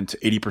 20% to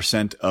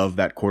 80% of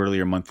that quarterly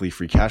or monthly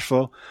free cash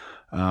flow,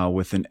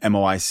 with an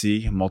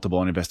MOIC, multiple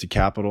on invested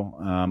capital,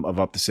 of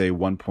up to, say,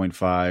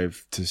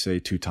 1.5 to, say,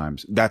 2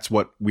 times. That's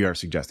what we are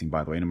suggesting,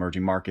 by the way. In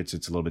emerging markets,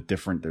 it's a little bit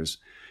different. There's,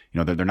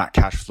 they're not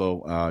cash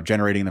flow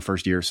generating in the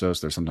first year or so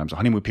there's sometimes a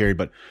honeymoon period.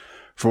 But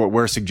for what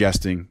we're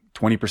suggesting,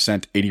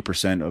 20%,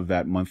 80% of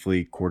that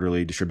monthly,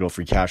 quarterly distributable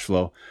free cash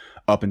flow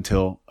up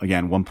until,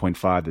 again,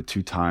 1.5 to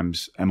 2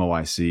 times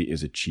MOIC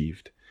is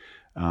achieved.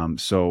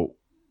 So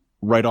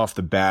right off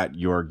the bat,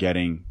 you're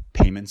getting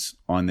payments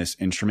on this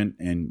instrument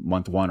in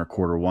month 1 or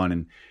quarter 1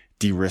 and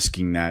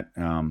de-risking that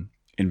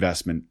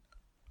investment,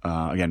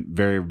 again,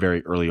 very,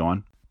 very early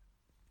on.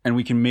 And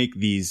we can make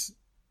these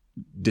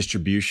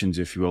distributions,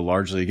 if you will,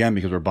 largely, again,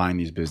 because we're buying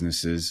these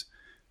businesses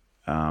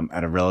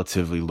at a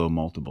relatively low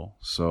multiple.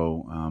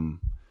 So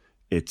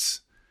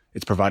it's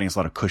providing us a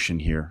lot of cushion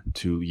here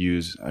to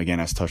use, again,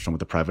 as touched on with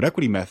the private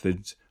equity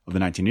methods of the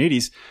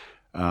 1980s,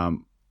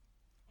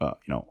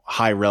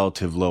 high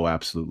relative, low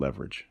absolute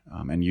leverage,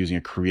 and using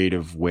a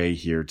creative way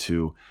here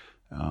to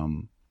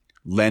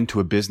lend to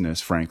a business,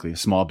 frankly,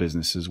 small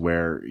businesses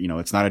where,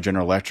 it's not a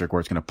General Electric where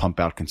it's going to pump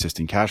out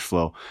consistent cash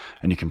flow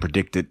and you can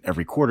predict it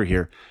every quarter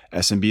here.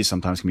 SMBs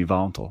sometimes can be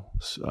volatile.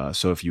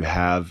 So if you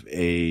have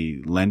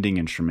a lending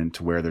instrument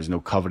to where there's no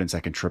covenants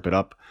that can trip it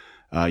up,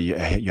 you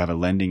have a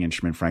lending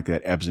instrument, frankly,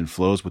 that ebbs and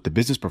flows with the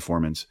business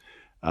performance.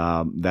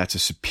 That's a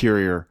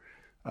superior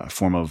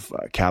form of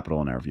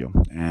capital in our view.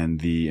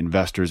 And the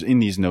investors in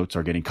these notes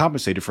are getting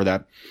compensated for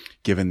that,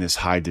 given this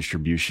high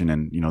distribution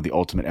and, the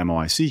ultimate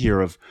MOIC here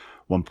of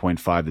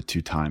 1.5 to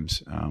 2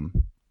 times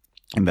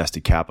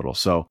invested capital.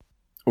 So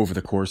over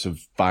the course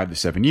of 5 to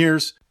 7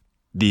 years,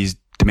 these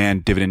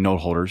demand dividend note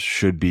holders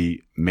should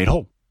be made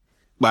whole.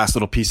 Last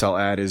little piece I'll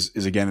add is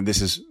again,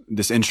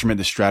 this instrument,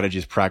 this strategy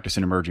is practiced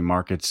in emerging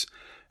markets,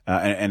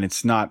 and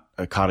it's not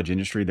a cottage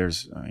industry.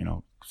 There's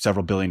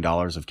several $1 billion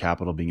of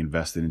capital being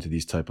invested into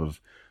these type of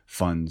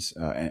funds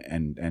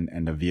and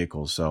the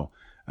vehicles. So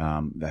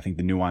I think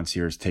the nuance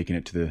here is taking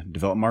it to the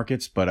developed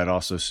markets, but I'd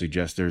also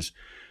suggest there's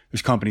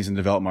companies in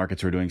developed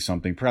markets who are doing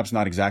something perhaps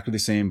not exactly the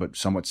same, but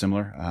somewhat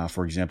similar.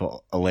 For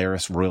example,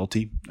 Alaris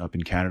Royalty up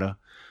in Canada.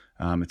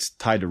 It's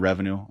tied to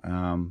revenue,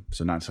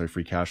 so not necessarily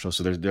free cash flow.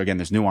 So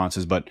there's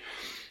nuances, but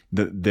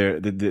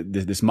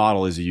this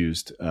model is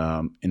used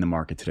in the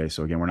market today.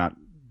 So again, we're not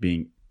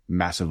being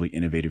massively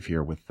innovative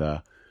here with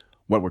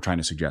what we're trying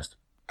to suggest.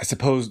 I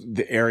suppose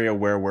the area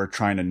where we're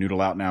trying to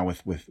noodle out now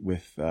with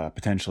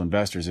potential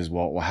investors is,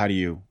 well, how do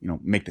you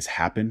make this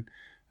happen?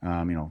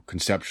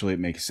 Conceptually it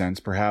makes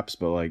sense perhaps,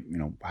 but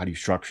how do you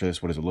structure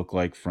this? What does it look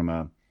like from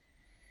a,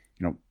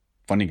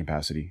 funding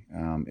capacity,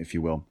 if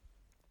you will?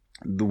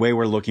 The way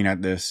we're looking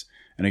at this,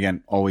 and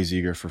again, always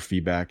eager for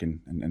feedback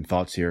and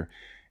thoughts here,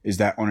 is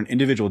that on an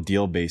individual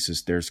deal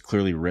basis, there's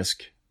clearly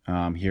risk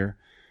here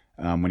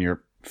when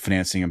you're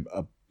financing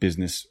a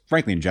business,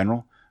 frankly, in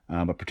general,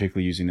 but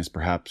particularly using this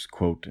perhaps,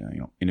 quote,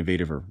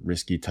 innovative or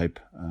risky type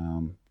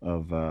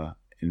of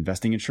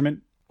investing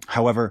instrument.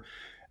 However,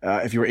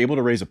 if you were able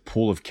to raise a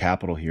pool of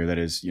capital here that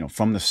is,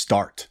 from the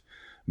start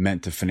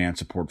meant to finance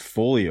a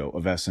portfolio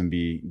of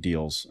SMB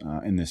deals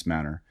in this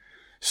manner,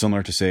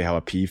 similar to, say, how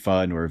a PE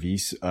fund or a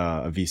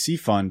VC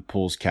fund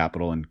pulls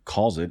capital and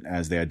calls it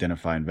as they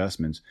identify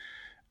investments,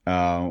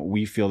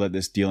 we feel that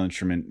this deal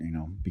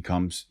instrument,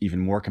 becomes even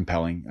more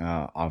compelling,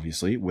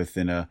 obviously,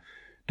 within a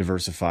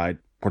diversified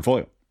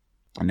portfolio.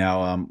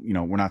 Now,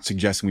 we're not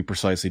suggesting we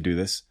precisely do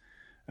this,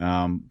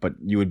 but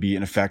you would be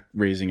in effect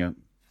raising a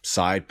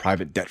side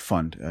private debt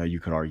fund, you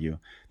could argue,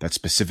 that's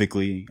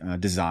specifically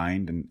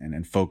designed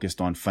and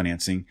focused on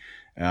financing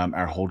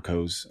our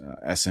holdco's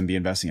SMB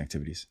investing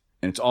activities.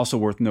 And it's also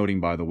worth noting,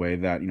 by the way,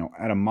 that,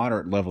 at a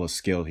moderate level of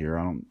scale here,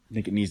 I don't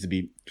think it needs to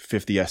be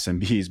 50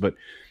 SMBs, but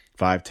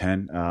 5,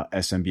 10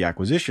 SMB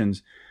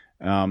acquisitions.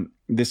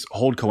 This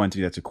holdco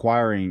entity that's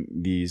acquiring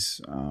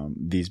these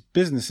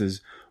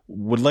businesses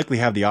would likely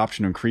have the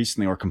option to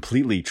increasingly or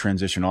completely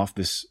transition off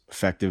this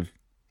effective,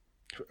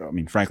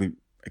 frankly,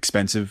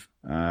 expensive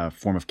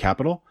form of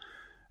capital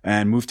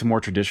and move to more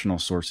traditional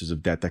sources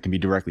of debt that can be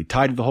directly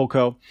tied to the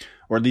holdco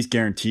or at least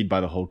guaranteed by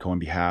the holdco on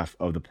behalf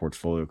of the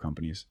portfolio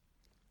companies.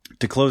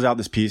 To close out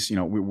this piece,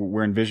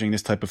 we're envisioning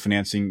this type of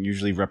financing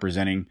usually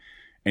representing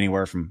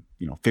anywhere from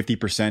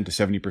 50% to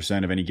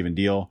 70% of any given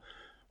deal,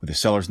 with a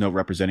seller's note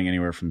representing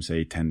anywhere from,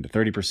 say, 10 to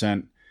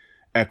 30%,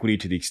 equity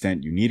to the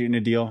extent you need it in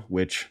a deal,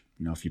 which,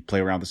 if you play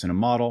around this in a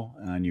model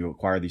and you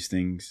acquire if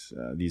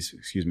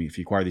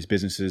you acquire these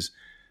businesses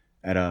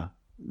at a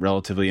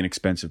relatively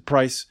inexpensive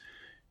price,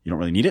 you don't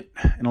really need it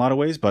in a lot of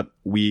ways, but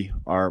we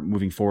are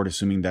moving forward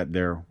assuming that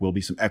there will be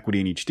some equity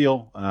in each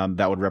deal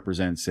that would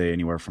represent, say,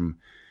 anywhere from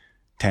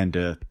 10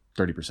 to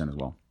 30% as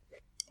well.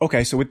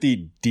 Okay, so with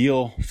the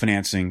deal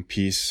financing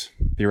piece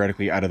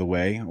theoretically out of the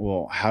way,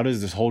 well, how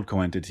does this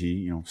holdco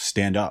entity,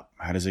 stand up?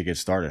 How does it get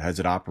started? How does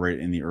it operate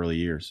in the early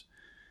years?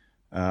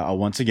 I'll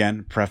once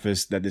again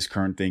preface that this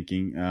current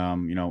thinking,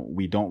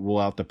 we don't rule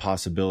out the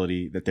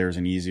possibility that there's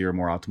an easier,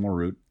 more optimal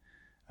route.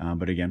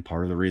 But again,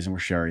 part of the reason we're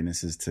sharing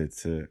this is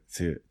to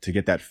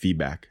get that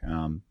feedback,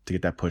 to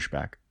get that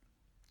pushback.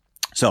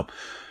 So,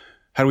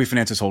 how do we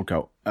finance this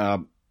holdco?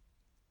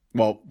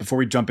 Well, before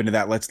we jump into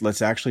that,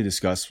 let's actually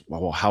discuss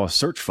how a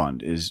search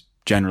fund is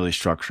generally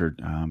structured,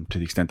 to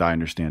the extent I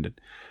understand it.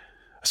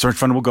 A search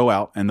fund will go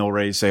out and they'll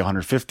raise, say,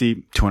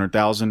 150,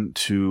 200,000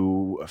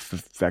 to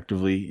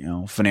effectively,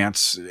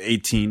 finance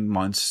 18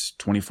 months,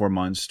 24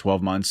 months,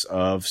 12 months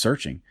of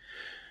searching.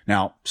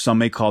 Now, some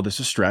may call this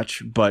a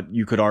stretch, but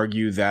you could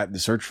argue that the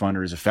search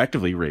funder is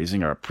effectively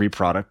raising a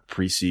pre-product,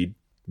 pre-seed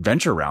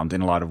venture round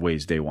in a lot of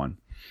ways day one.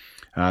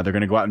 They're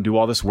going to go out and do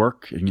all this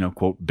work,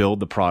 quote, build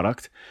the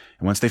product.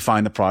 And once they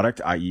find the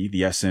product, i.e.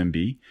 the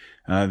SMB,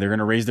 they're going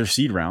to raise their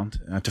seed round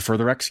to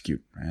further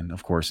execute. And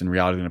of course, in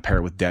reality, they're going to pair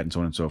it with debt and so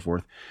on and so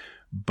forth.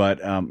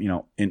 But,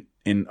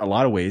 in a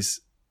lot of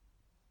ways,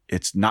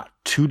 it's not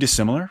too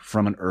dissimilar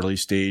from an early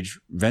stage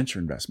venture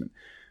investment.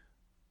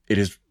 It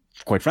is,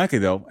 quite frankly,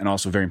 though, and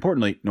also very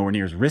importantly, nowhere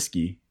near as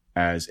risky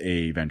as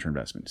a venture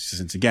investment.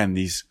 Since again,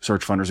 these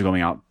search funders are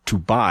going out to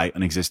buy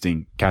an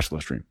existing cash flow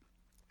stream.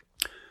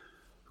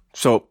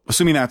 So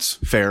assuming that's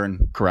fair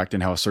and correct in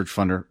how a search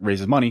funder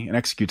raises money and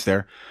executes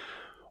there,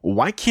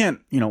 why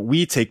can't,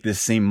 we take this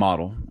same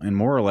model and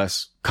more or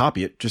less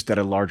copy it just at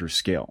a larger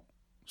scale?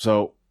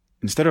 So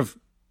instead of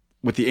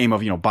with the aim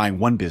of, buying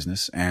one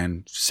business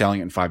and selling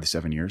it in 5 to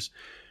 7 years,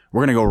 we're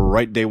going to go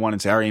right day one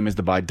and say our aim is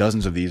to buy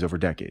dozens of these over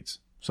decades.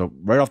 So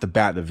right off the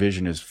bat, the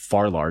vision is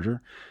far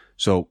larger.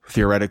 So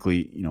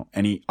theoretically,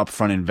 any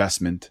upfront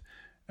investment,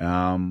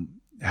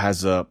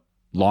 has a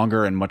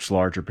longer and much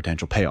larger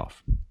potential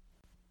payoff.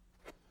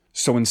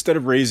 So instead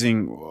of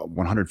raising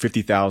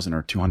 150,000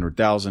 or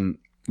 200,000,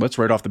 let's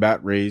right off the bat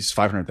raise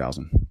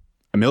 500,000,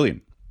 $1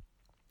 million.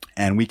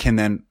 And we can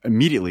then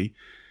immediately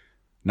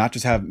not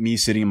just have me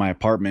sitting in my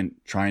apartment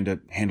trying to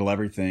handle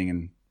everything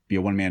and be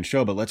a one-man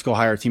show, but let's go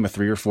hire a team of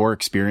 3 or 4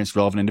 experienced,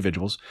 relevant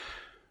individuals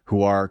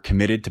who are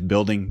committed to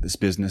building this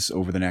business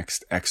over the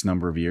next X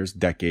number of years,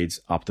 decades,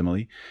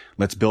 optimally.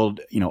 Let's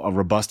build, a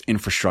robust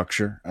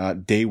infrastructure,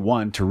 day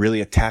one to really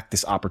attack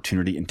this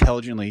opportunity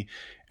intelligently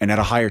and at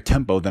a higher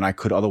tempo than I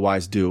could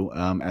otherwise do,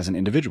 as an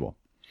individual.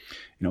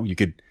 You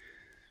could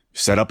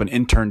set up an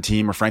intern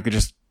team or frankly,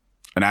 just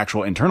an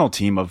actual internal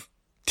team of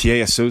TA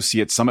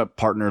associate summit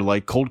partner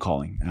like cold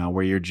calling,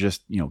 where you're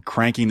just,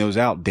 cranking those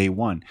out day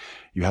one.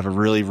 You have a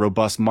really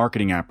robust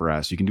marketing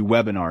apparatus. You can do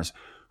webinars.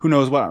 Who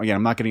knows what? Again,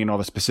 I'm not getting into all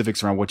the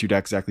specifics around what you'd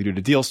exactly do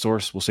to deal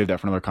source. We'll save that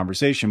for another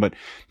conversation. But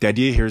the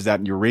idea here is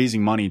that you're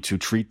raising money to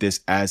treat this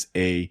as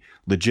a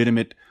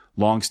legitimate,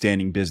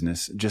 long-standing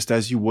business, just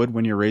as you would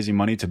when you're raising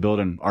money to build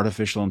an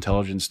artificial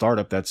intelligence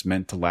startup that's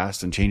meant to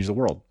last and change the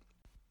world.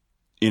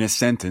 In a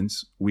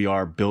sentence, we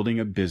are building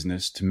a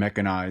business to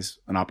mechanize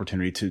an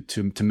opportunity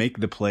to make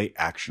the play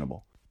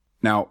actionable.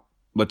 Now,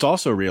 let's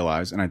also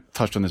realize, and I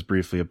touched on this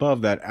briefly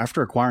above, that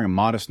after acquiring a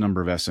modest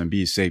number of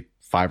SMBs, say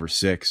 5 or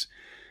 6,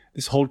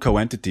 this holdco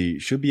entity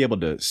should be able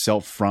to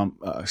self-fund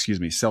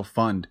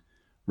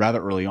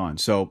rather early on.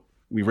 So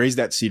we raise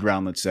that seed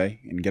round, let's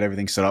say, and get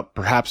everything set up.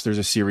 Perhaps there's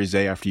a Series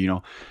A after,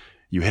 you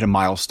hit a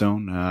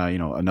milestone,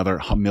 another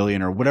 $1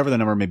 million or whatever the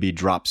number may be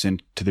drops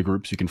into the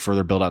group so you can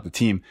further build out the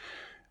team.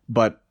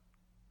 But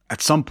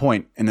at some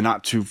point in the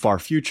not too far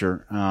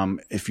future,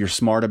 if you're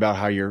smart about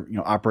how you're,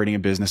 operating a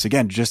business,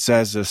 again, just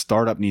as a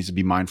startup needs to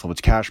be mindful of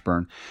its cash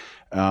burn,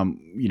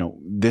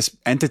 this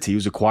entity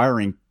who's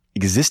acquiring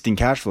existing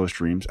cash flow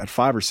streams at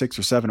 5 or 6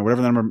 or 7 or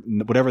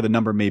whatever the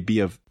number may be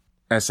of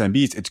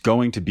SMBs, it's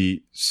going to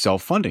be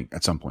self-funding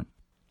at some point.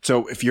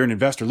 So if you're an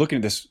investor looking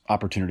at this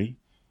opportunity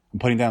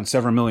and putting down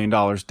several $1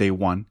 million day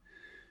one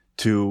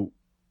to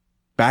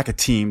back a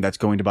team that's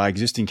going to buy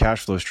existing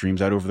cash flow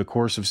streams out over the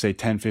course of, say,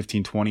 10,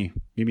 15, 20,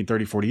 maybe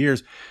 30, 40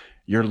 years,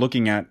 you're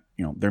looking at,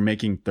 they're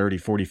making 30,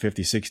 40,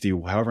 50, 60,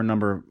 however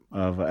number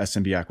of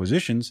SMB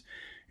acquisitions.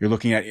 You're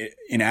looking at,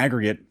 in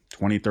aggregate,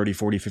 20, 30,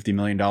 40, $50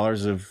 million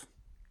of,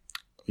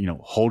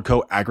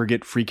 holdco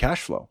aggregate free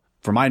cash flow.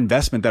 For my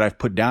investment that I've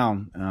put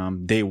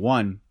down day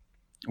one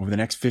over the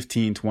next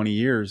 15, 20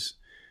 years,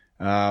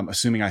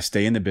 assuming I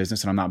stay in the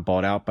business and I'm not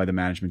bought out by the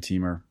management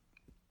team or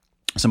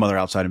some other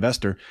outside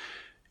investor,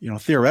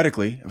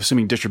 theoretically,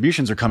 assuming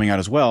distributions are coming out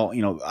as well,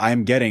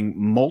 I'm getting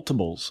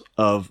multiples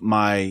of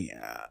my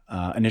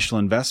initial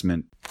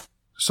investment.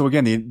 So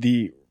again,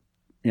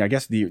 I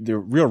guess the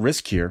real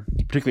risk here,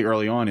 particularly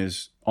early on,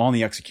 is on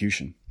the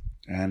execution.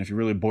 And if you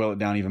really boil it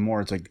down even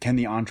more, it's like, can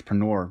the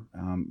entrepreneur,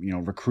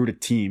 recruit a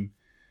team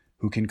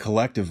who can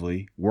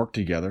collectively work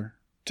together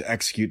to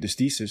execute this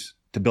thesis,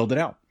 to build it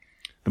out?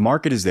 The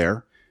market is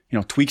there.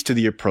 Tweaks to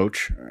the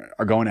approach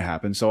are going to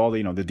happen. So all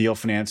the deal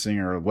financing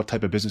or what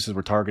type of businesses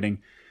we're targeting,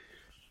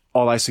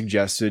 all I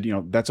suggested,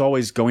 that's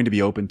always going to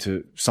be open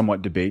to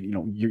somewhat debate.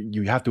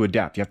 You have to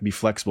adapt. You have to be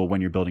flexible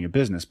when you're building a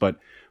business. But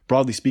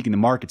broadly speaking, the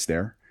market's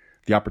there.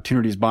 The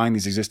opportunity is buying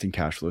these existing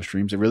cash flow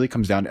streams. It really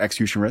comes down to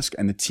execution risk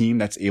and the team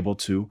that's able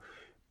to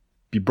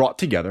be brought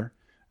together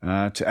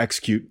to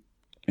execute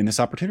in this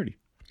opportunity.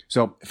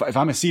 So if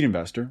I'm a seed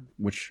investor,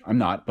 which I'm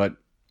not, and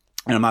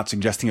I'm not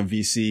suggesting a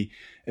VC,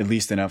 at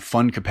least in a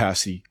fund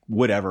capacity,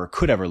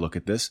 could ever look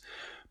at this.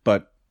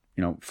 But,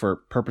 for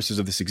purposes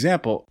of this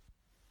example,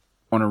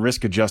 on a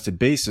risk adjusted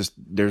basis,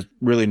 there's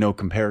really no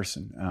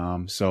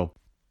comparison. So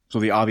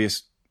the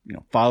obvious,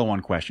 follow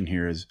on question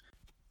here is,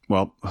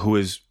 well, who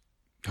is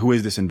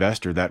this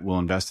investor that will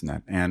invest in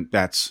that? And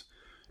that's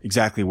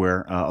exactly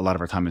where a lot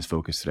of our time is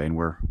focused today. And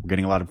we're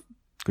getting a lot of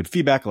good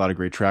feedback, a lot of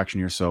great traction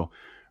here. So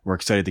we're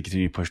excited to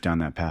continue to push down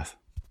that path.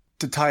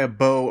 To tie a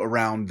bow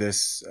around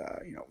this,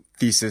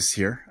 thesis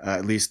here,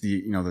 at least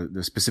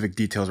the specific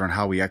details around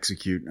how we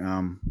execute,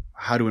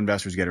 how do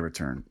investors get a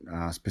return,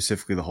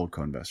 specifically the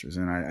holdco investors?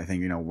 And I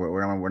think,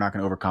 we're not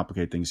going to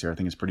overcomplicate things here. I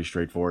think it's pretty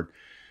straightforward.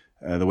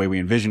 The way we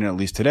envision it, at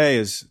least today,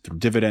 is through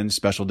dividends,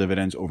 special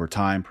dividends over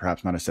time,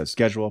 perhaps not a set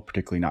schedule,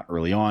 particularly not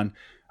early on,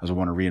 as we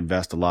want to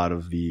reinvest a lot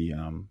of the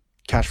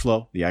cash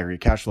flow, the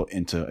aggregate cash flow,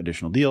 into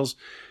additional deals.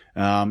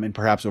 And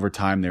perhaps over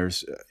time,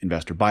 there's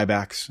investor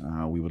buybacks.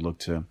 We would look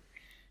to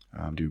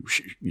do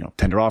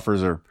tender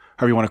offers, or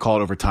however you want to call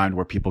it, over time,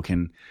 where people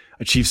can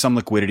achieve some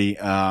liquidity,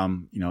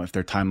 if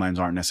their timelines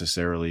aren't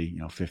necessarily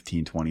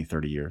 15, 20,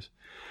 30 years.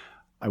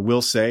 I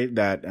will say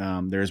that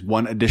there's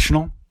one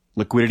additional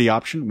liquidity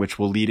option, which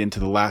will lead into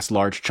the last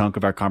large chunk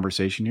of our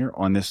conversation here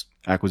on this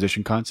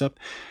acquisition concept,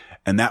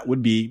 and that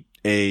would be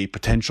a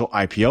potential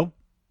IPO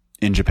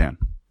in Japan.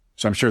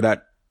 So I'm sure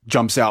that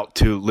jumps out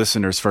to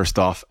listeners first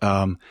off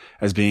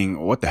as being,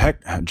 what the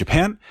heck,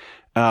 Japan?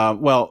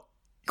 Well,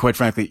 quite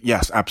frankly,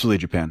 yes, absolutely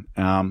Japan.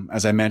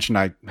 As I mentioned,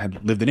 I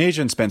had lived in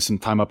Asia and spent some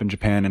time up in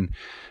Japan, and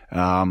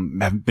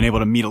have been able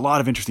to meet a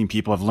lot of interesting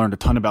people. I've learned a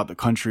ton about the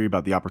country,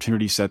 about the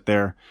opportunity set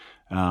there.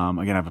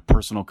 Again, I have a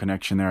personal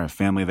connection there, I have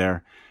family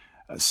there.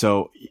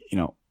 So,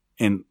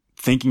 in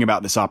thinking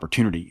about this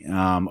opportunity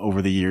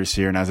over the years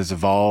here, and as it's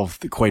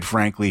evolved, quite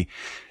frankly,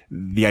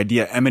 the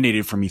idea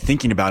emanated from me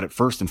thinking about it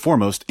first and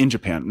foremost in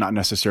Japan, not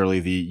necessarily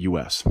the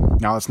U.S.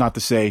 Now, that's not to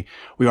say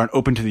we aren't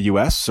open to the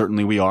U.S.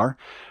 Certainly we are.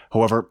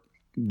 However,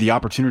 the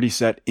opportunity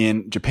set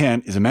in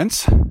Japan is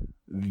immense.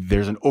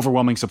 There's an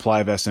overwhelming supply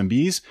of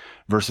SMBs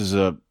versus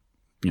a,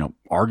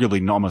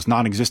 arguably almost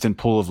non-existent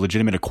pool of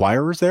legitimate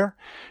acquirers there,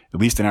 at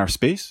least in our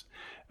space.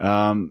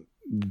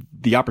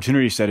 The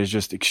opportunity set is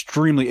just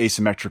extremely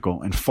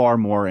asymmetrical and far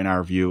more in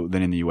our view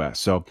than in the U.S.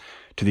 So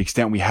to the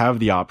extent we have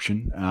the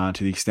option,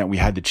 to the extent we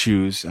had to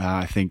choose,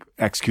 I think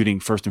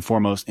executing first and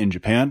foremost in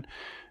Japan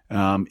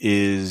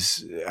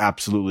is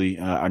absolutely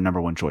our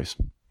number one choice.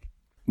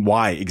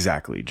 Why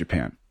exactly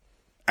Japan?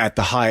 At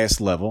the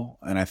highest level,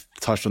 and I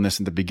touched on this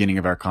in the beginning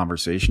of our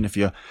conversation, if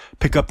you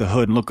pick up the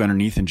hood and look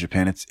underneath in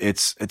Japan,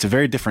 it's a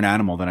very different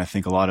animal than I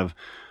think a lot of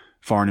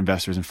foreign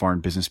investors and foreign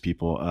business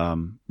people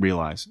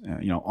realize.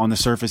 On the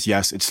surface,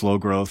 yes, it's slow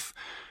growth.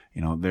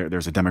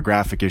 There's a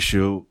demographic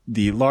issue.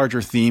 The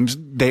larger themes,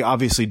 they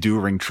obviously do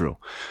ring true.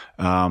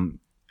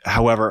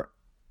 However,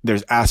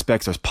 there's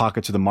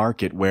pockets of the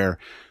market where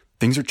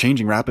things are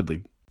changing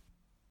rapidly.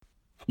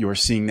 You are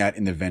seeing that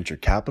in the venture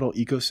capital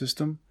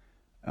ecosystem,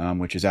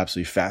 which is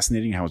absolutely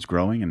fascinating how it's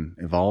growing and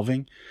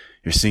evolving.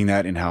 You're seeing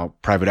that in how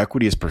private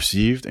equity is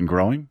perceived and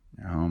growing.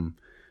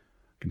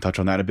 Can touch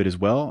on that a bit as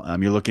well.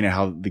 You're looking at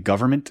how the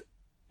government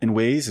in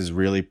ways is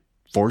really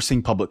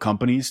forcing public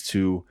companies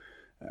to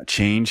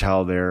change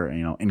how they're,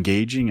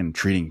 engaging and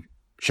treating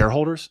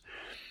shareholders.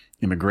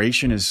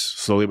 Immigration is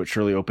slowly but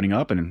surely opening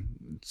up. And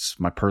it's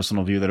my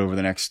personal view that over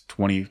the next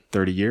 20,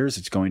 30 years,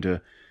 it's going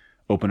to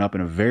open up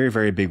in a very,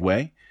 very big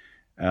way.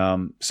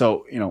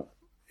 So,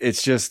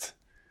 it's just,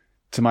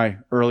 to my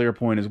earlier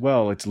point as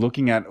well, it's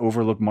looking at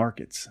overlooked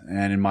markets.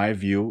 And in my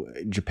view,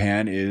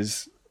 Japan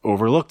is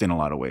overlooked in a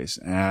lot of ways.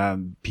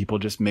 People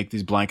just make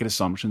these blanket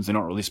assumptions. They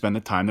don't really spend the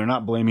time. They're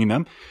not blaming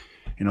them.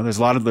 There's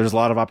a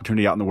lot of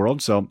opportunity out in the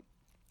world. So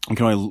we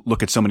can only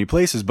look at so many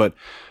places, but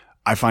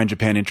I find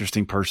Japan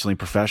interesting personally,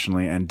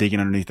 professionally, and digging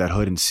underneath that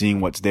hood and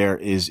seeing what's there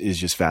is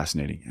just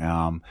fascinating.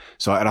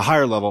 So at a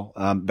higher level,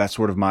 that's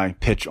sort of my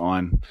pitch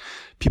on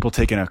people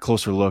taking a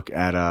closer look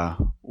at,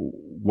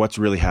 what's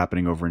really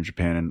happening over in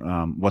Japan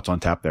and, what's on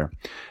tap there.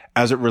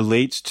 As it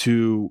relates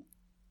to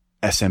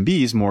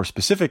SMBs more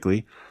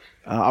specifically,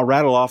 I'll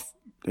rattle off,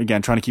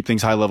 again, trying to keep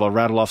things high level. I'll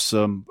rattle off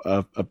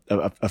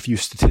a few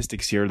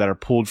statistics here that are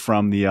pulled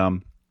from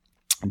the,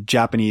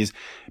 Japanese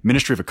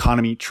Ministry of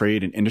Economy,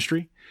 Trade, and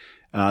Industry,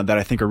 that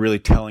I think are really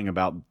telling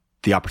about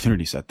the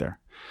opportunity set there.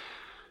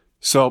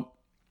 So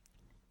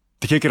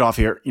to kick it off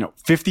here,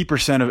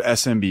 50% of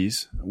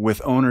SMBs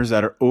with owners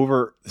that are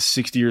over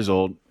 60 years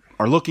old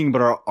are looking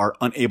but are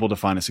unable to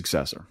find a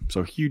successor.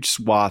 So a huge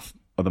swath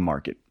of the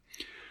market.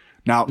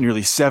 Now,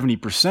 nearly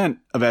 70%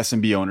 of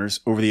SMB owners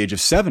over the age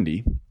of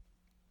 70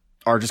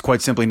 are just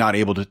quite simply not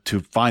able to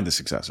find the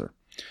successor.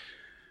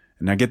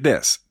 And now get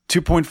this,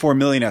 2.4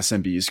 million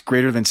SMBs,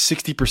 greater than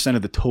 60%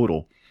 of the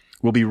total,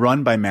 will be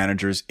run by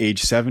managers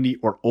age 70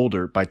 or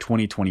older by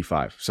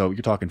 2025. So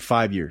you're talking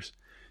 5 years.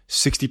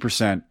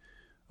 60%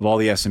 of all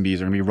the SMBs are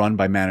going to be run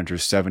by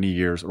managers 70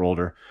 years or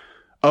older,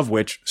 of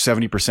which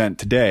 70%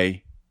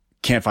 today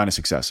can't find a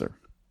successor.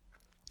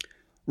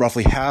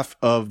 Roughly half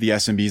of the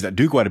SMBs that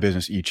do go out of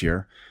business each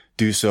year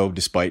do so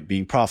despite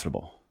being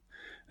profitable.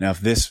 Now, if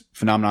this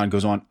phenomenon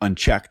goes on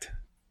unchecked,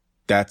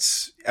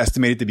 that's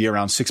estimated to be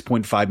around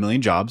 6.5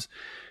 million jobs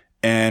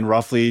and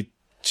roughly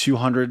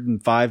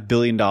 $205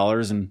 billion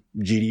in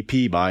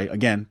GDP by,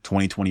 again,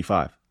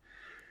 2025.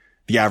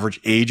 The average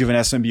age of an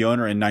SMB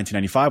owner in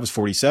 1995 was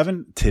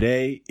 47.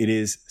 Today, it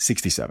is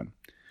 67.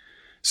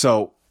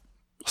 So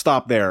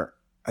stop there.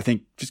 I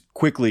think just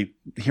quickly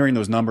hearing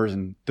those numbers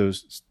and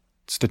those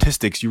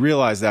statistics, you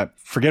realize that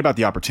forget about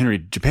the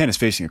opportunity. Japan is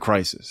facing a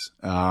crisis.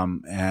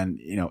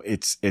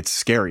 It's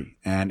scary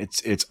and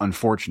it's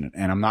unfortunate.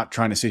 And I'm not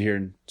trying to sit here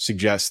and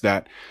suggest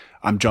that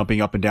I'm jumping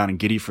up and down and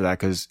giddy for that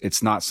because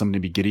it's not something to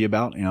be giddy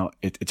about.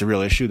 It's a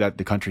real issue that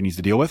the country needs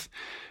to deal with.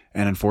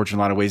 And unfortunately, in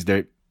a lot of ways,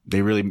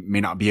 they really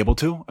may not be able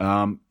to,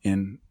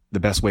 in the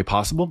best way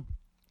possible.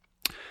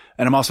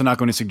 And I'm also not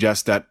going to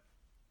suggest that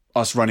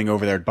us running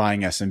over there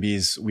buying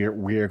SMBs, we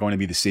are going to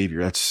be the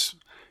savior. That's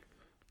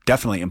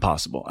definitely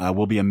impossible.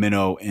 We'll be a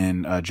minnow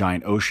in a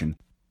giant ocean.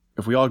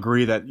 If we all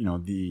agree that,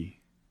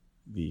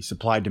 the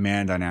supply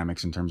demand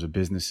dynamics in terms of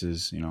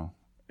businesses,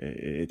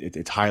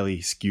 it's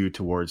highly skewed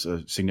towards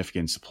a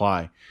significant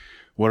supply.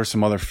 What are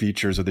some other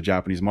features of the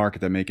Japanese market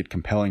that make it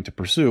compelling to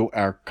pursue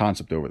our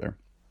concept over there?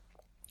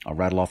 I'll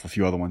rattle off a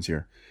few other ones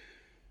here.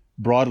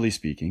 Broadly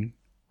speaking,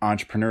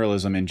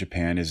 entrepreneurialism in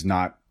Japan is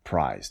not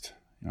prized.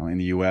 In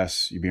the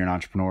US, you be an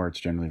entrepreneur, it's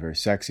generally very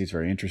sexy, it's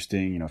very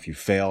interesting. If you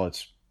fail,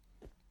 it's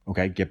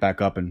okay, get back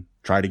up and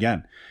try it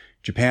again.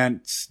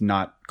 Japan,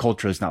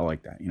 culture is not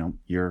like that.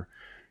 You're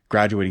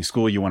graduating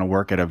school, you want to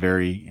work at a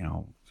very,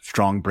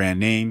 strong brand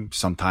name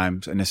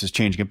sometimes, and this is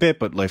changing a bit,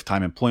 but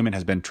lifetime employment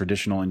has been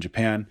traditional in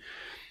Japan.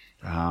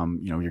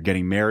 You're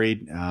getting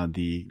married,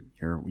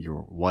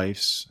 your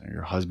wife's,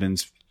 your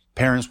husband's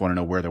parents want to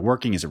know where they're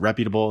working. Is it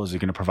reputable? Is it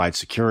going to provide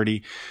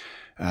security?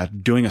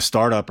 Doing a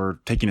startup or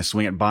taking a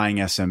swing at buying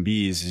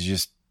SMBs is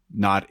just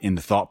not in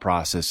the thought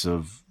process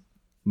of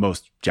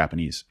most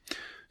Japanese.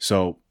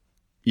 So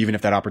even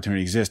if that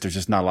opportunity exists, there's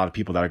just not a lot of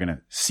people that are going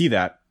to see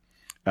that,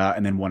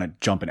 and then want to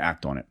jump and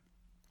act on it.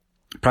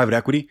 Private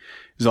equity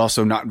is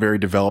also not very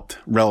developed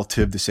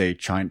relative to, say,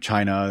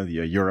 China,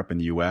 Europe, and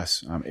the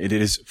US. It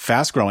is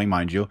fast growing,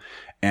 mind you,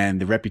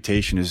 and the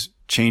reputation is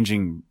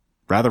changing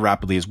rather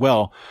rapidly as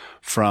well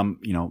from,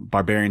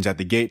 barbarians at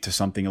the gate to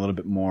something a little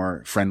bit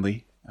more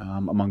friendly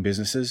among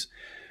businesses.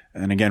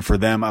 And again, for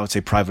them, I would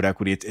say private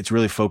equity, it's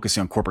really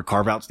focusing on corporate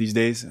carve-outs these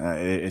days.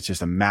 It's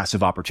just a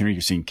massive opportunity.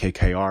 You're seeing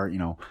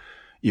KKR,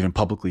 even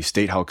publicly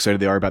state how excited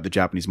they are about the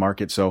Japanese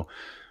market. So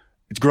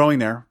it's growing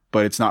there,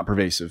 but it's not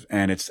pervasive,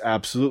 and it's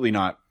absolutely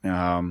not,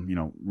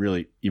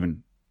 really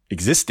even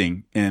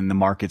existing in the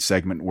market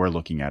segment we're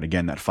looking at.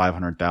 Again, that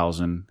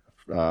 500,000,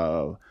 to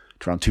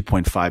around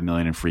 2.5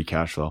 million in free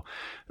cash flow.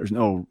 There's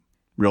no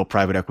real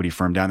private equity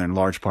firm down there, in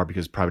large part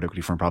because private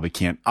equity firm probably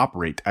can't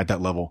operate at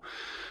that level.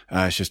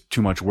 It's just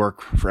too much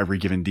work for every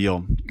given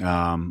deal,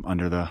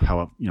 under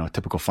how a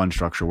typical fund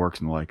structure works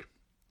and the like.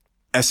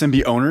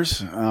 SMB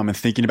owners, and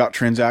thinking about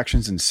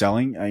transactions and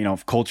selling,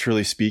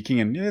 culturally speaking,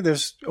 and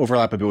there's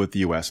overlap a bit with the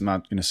US. I'm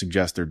not going to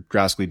suggest they're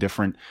drastically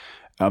different,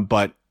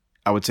 but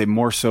I would say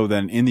more so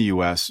than in the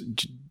US,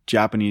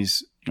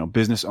 Japanese,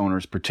 business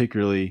owners,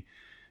 particularly,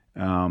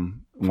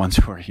 ones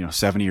who are,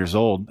 70 years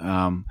old,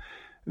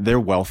 they're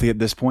wealthy at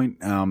this point.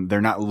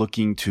 They're not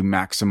looking to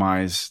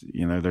maximize,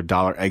 their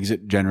dollar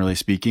exit, generally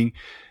speaking.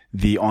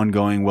 the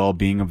ongoing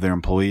well-being of their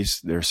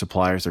employees, their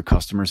suppliers, their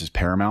customers is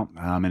paramount.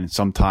 And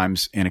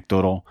sometimes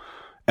anecdotal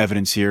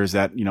evidence here is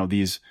that,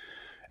 these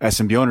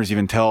SMB owners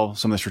even tell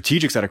some of the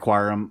strategics that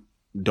acquire them,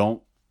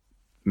 don't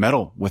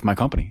meddle with my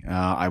company.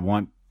 I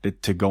want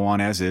it to go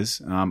on as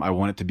is. I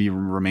want it to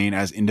remain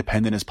as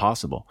independent as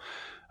possible.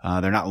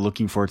 They're not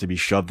looking for it to be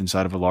shoved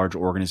inside of a large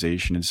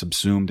organization and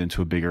subsumed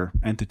into a bigger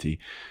entity,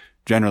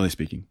 generally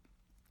speaking,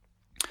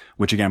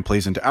 which again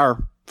plays into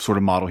our sort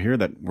of model here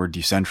that we're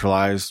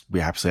decentralized.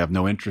 We absolutely have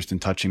no interest in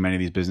touching many of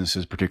these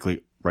businesses,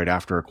 particularly right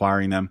after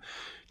acquiring them.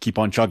 Keep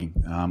on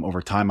chugging.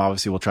 Over time,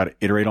 obviously, we'll try to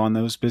iterate on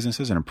those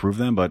businesses and improve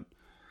them, but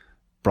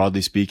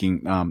broadly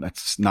speaking,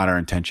 that's not our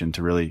intention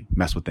to really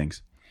mess with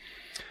things.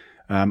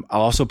 I'll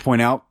also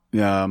point out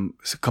a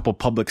couple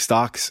public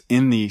stocks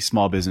in the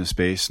small business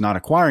space, not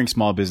acquiring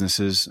small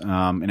businesses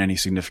in any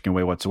significant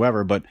way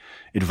whatsoever, but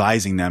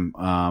advising them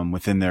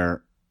within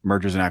their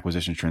mergers and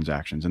acquisitions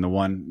transactions. And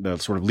the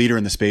sort of leader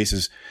in the space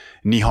is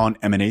Nihon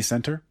M&A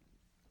Center.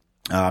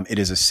 It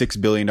is a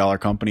 $6 billion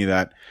company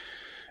that,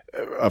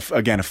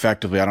 again,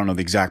 effectively, I don't know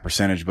the exact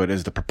percentage, but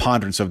as the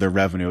preponderance of their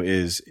revenue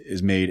is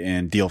made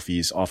in deal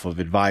fees off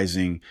of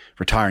advising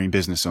retiring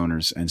business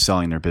owners and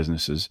selling their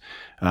businesses,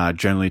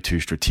 generally to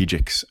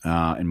strategics,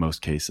 in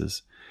most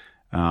cases.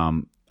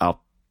 I'll,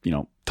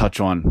 touch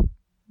on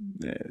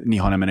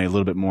Nihon M&A a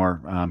little bit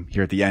more,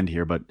 here at the end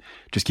here, but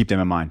just keep them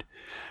in mind.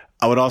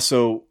 I would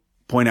also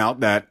point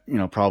out that,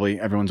 probably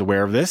everyone's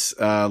aware of this,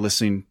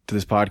 listening to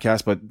this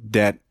podcast, but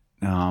debt,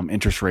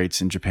 interest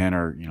rates in Japan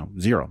are,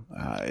 zero.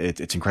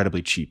 It's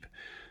incredibly cheap.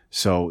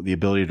 So the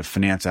ability to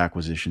finance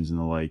acquisitions and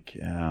the like,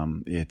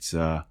 if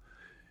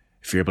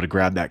you're able to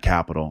grab that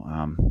capital,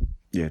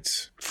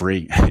 it's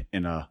free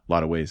in a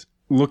lot of ways.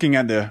 Looking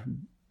at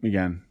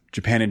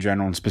Japan in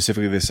general and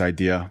specifically this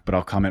idea, but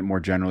I'll comment more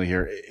generally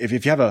here.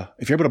 If you're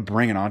able to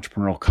bring an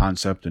entrepreneurial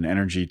concept and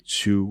energy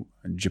to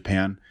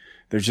Japan,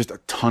 there's just a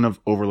ton of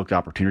overlooked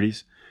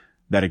opportunities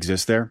that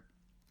exist there.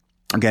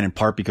 Again, in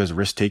part because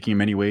risk taking in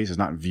many ways is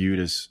not viewed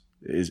as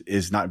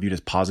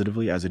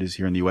positively as it is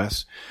here in the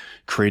US.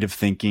 Creative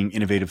thinking,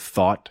 innovative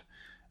thought,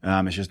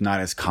 is just not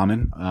as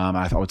common.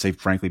 I would say,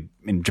 frankly,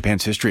 in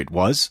Japan's history, it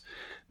was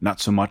not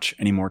so much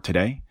anymore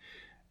today.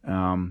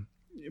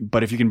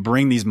 But if you can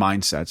bring these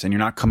mindsets and you're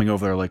not coming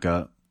over there like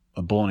a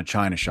bull in a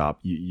china shop,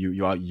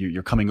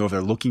 you're coming over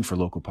there looking for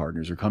local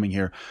partners. You're coming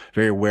here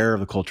very aware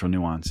of the cultural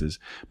nuances,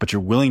 but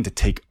you're willing to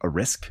take a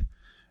risk.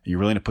 You're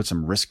willing to put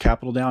some risk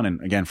capital down.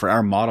 And again, for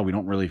our model, we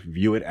don't really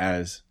view it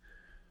as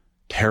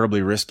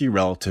terribly risky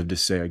relative to,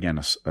 say, again,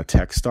 a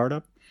tech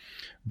startup.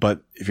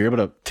 But if you're able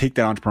to take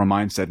that entrepreneurial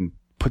mindset and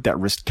put that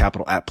risk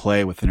capital at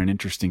play within an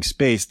interesting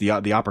space, the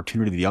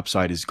opportunity, the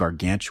upside is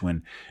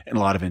gargantuan in a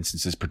lot of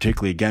instances,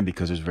 particularly, again,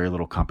 because there's very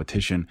little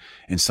competition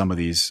in some of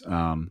these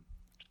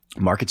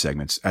market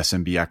segments,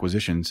 SMB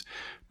acquisitions,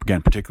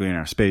 again, particularly in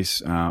our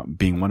space,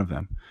 being one of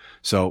them.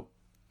 So,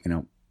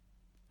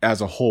 as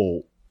a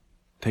whole,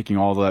 taking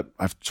all that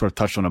I've sort of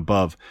touched on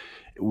above,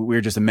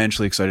 we're just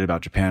immensely excited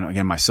about Japan.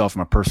 Again, myself,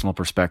 from a personal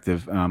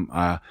perspective,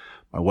 my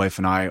wife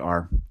and I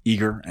are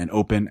eager and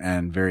open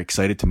and very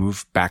excited to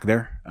move back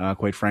there,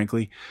 quite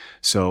frankly.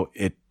 So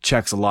it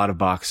checks a lot of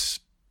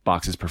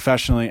boxes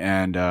professionally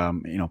and,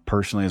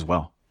 personally as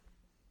well.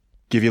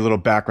 Give you a little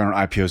background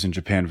on IPOs in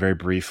Japan very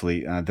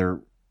briefly. They're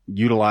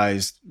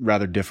utilized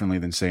rather differently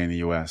than, say, in the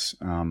US.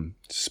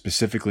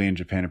 Specifically in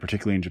Japan, and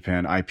particularly in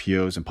Japan,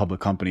 IPOs and public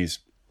companies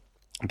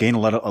gain a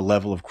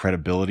level of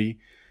credibility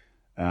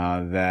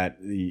that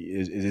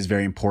is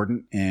very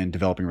important in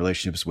developing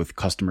relationships with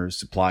customers,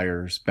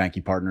 suppliers,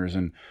 banking partners,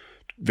 and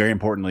very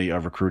importantly,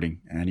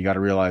 recruiting. And you got to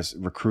realize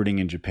recruiting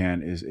in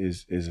Japan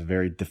is a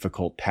very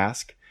difficult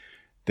task.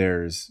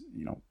 There's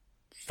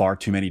far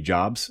too many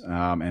jobs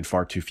and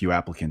far too few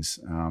applicants,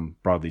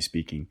 broadly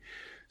speaking.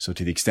 So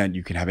to the extent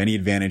you can have any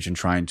advantage in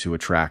trying to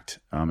attract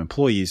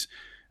employees,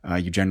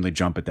 you generally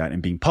jump at that.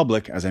 And being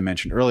public, as I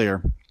mentioned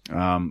earlier,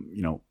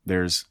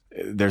 there's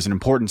an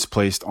importance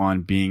placed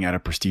on being at a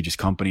prestigious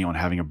company, on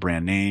having a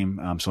brand name,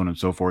 so on and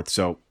so forth.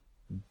 So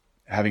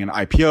having an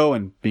IPO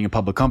and being a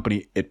public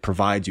company, it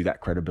provides you that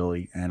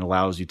credibility and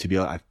allows you to be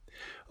a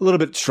little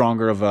bit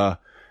stronger of a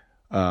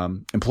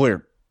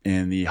employer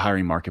in the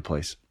hiring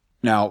marketplace.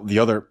 Now, the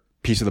other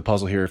piece of the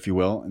puzzle here, if you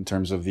will, in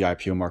terms of the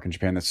IPO market in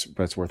Japan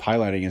that's worth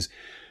highlighting is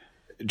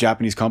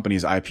Japanese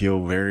companies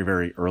IPO very,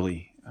 very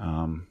early.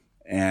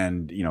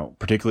 And,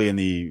 particularly in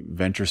the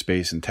venture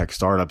space and tech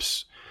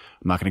startups,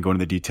 I'm not going to go into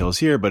the details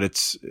here, but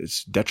it's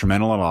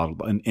detrimental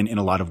in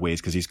a lot of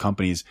ways, because these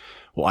companies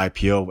will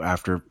IPO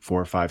after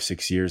 4 or 5,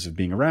 6 years of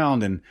being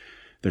around, and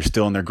they're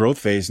still in their growth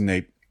phase, and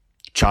they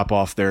chop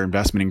off their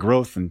investment in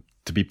growth and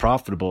to be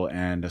profitable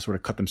and sort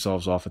of cut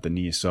themselves off at the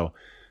knees. So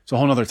it's a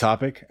whole other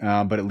topic,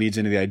 but it leads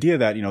into the idea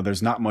that,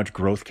 there's not much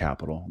growth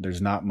capital.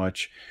 There's not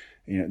much,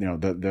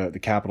 the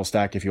capital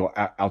stack, if you will,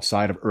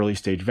 outside of early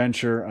stage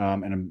venture,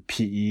 and a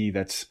PE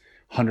that's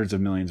hundreds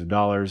of millions of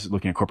dollars.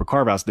 Looking at corporate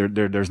carve-outs,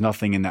 there's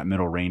nothing in that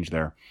middle range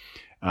there,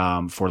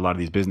 for a lot of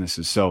these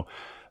businesses. So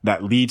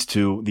that leads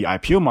to the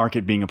IPO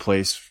market being a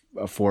place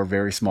for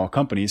very small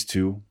companies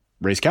to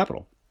raise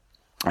capital.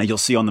 You'll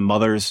see on the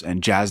Mothers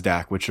and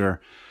JASDAQ, which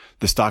are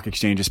the stock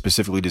exchanges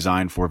specifically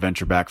designed for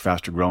venture-backed,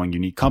 faster-growing,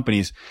 unique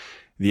companies,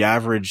 the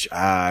average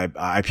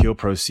IPO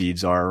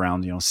proceeds are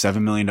around,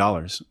 $7 million.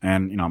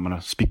 And, I'm going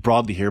to speak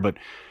broadly here, but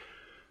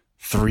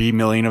 3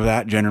 million of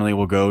that generally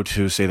will go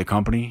to, say, the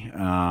company.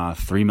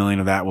 3 million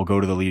of that will go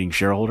to the leading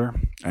shareholder,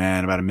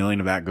 and about 1 million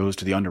of that goes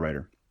to the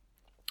underwriter.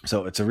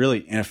 So it's a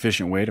really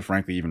inefficient way to,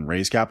 frankly, even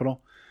raise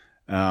capital.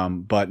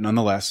 But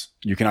nonetheless,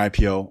 you can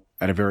IPO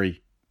at a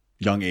very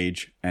young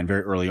age and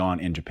very early on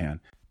in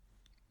Japan.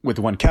 With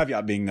the one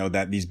caveat being, though,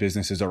 that these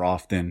businesses are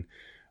often,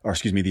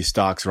 these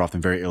stocks are often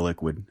very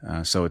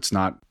illiquid. So it's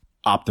not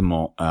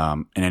optimal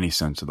in any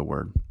sense of the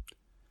word.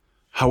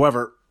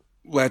 However,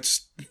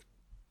 let's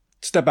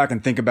step back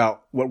and think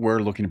about what we're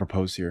looking to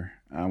propose here.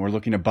 We're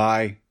looking to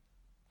buy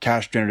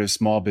cash generative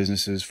small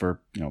businesses for,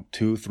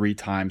 2-3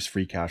 times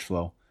free cash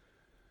flow.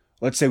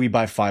 Let's say we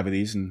buy 5 of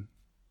these and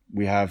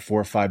we have $4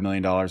 or $5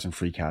 million in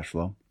free cash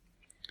flow.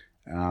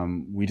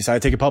 We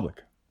decide to take it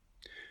public.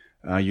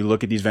 You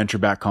look at these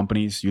venture-backed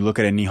companies. You look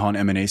at a Nihon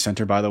M&A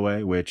Center, by the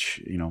way,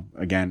 which,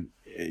 again,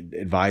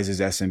 advises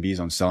SMBs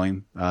on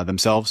selling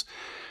themselves.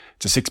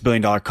 It's a $6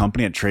 billion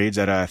company. It trades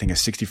at, I think, a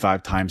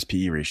 65 times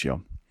PE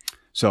ratio.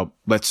 So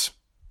let's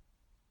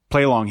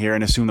play along here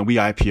and assume that we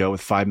IPO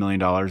with $5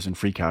 million in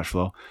free cash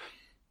flow.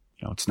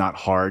 It's not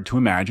hard to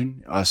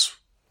imagine us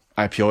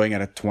IPOing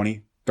at a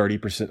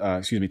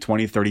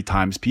 20-30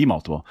 times PE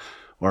multiple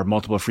or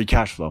multiple of free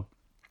cash flow.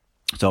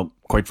 So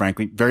quite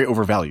frankly, very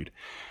overvalued.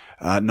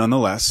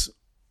 Nonetheless,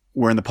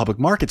 we're in the public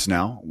markets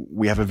now.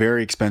 We have a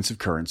very expensive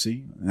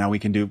currency. Now we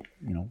can do,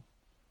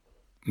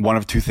 one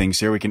of two things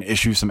here. We can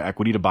issue some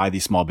equity to buy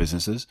these small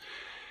businesses,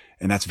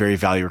 and that's very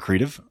value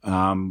accretive.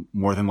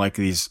 More than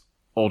likely, these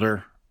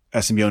older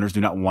SMB owners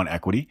do not want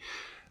equity.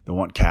 They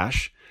want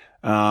cash.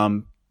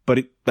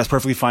 But that's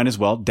perfectly fine as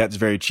well. Debt's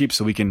very cheap,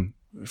 so we can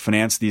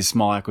finance these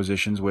small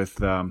acquisitions with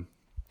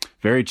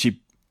very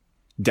cheap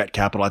debt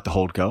capital at the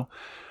holdco.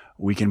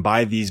 We can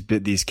buy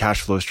these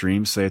cash flow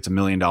streams. Say it's $1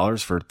 million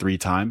for 3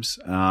 times.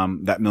 That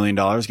 $1 million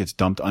gets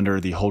dumped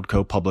under the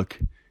holdco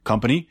public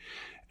company,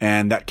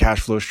 and that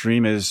cash flow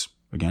stream is,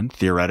 again,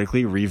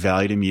 theoretically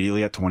revalued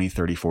immediately at 20,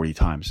 30, 40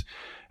 times.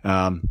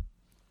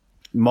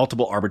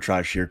 Multiple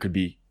arbitrage here could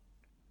be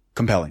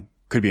compelling,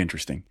 could be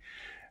interesting.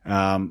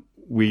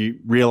 We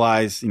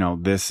realize,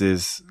 this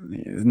is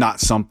not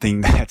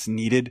something that's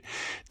needed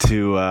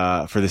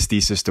for this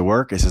thesis to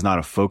work. This is not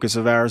a focus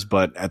of ours,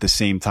 but at the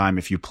same time,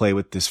 if you play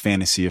with this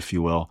fantasy, if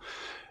you will,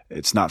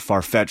 it's not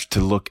far-fetched to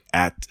look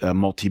at a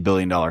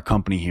multi-billion-dollar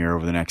company here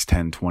over the next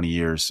 10, 20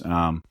 years.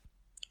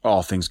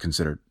 All things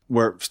considered.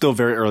 We're still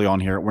very early on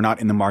here. We're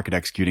not in the market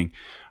executing.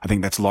 I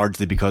think that's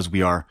largely because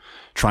we are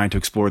trying to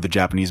explore the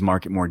Japanese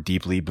market more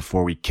deeply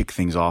before we kick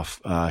things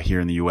off here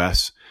in the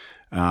U.S.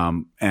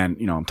 And,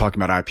 I'm talking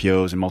about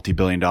IPOs and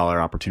multi-billion-dollar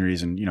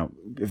opportunities. And,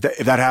 if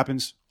that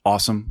happens,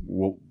 awesome.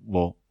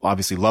 We'll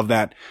obviously love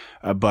that.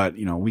 But,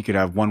 we could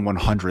have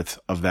 1/100th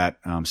of that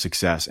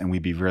success, and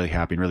we'd be really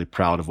happy and really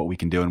proud of what we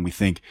can do. And we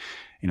think,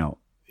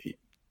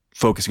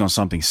 focusing on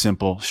something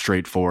simple,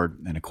 straightforward,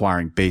 and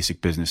acquiring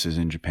basic businesses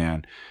in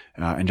Japan,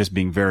 and just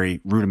being very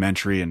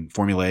rudimentary and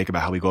formulaic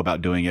about how we go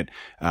about doing it,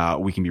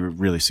 we can be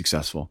really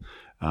successful.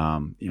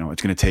 It's going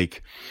to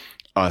take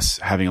us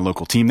having a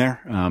local team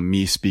there,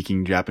 me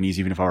speaking Japanese,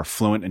 even if I were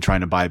fluent, and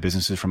trying to buy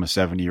businesses from a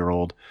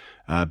 70-year-old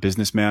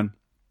businessman.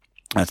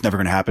 That's never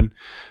going to happen.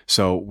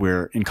 So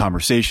we're in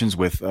conversations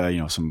with,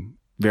 some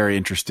very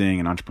interesting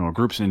and entrepreneurial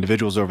groups and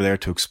individuals over there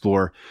to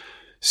explore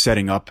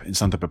setting up in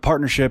some type of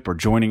partnership or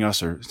joining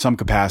us or some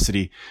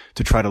capacity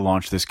to try to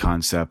launch this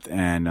concept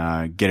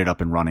and get it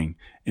up and running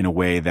in a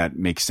way that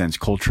makes sense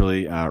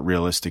culturally,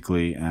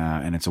 realistically,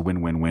 and it's a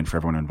win-win-win for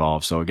everyone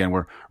involved. So again,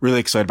 we're really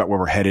excited about where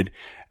we're headed,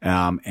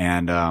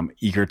 and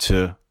eager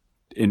to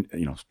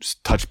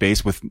touch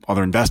base with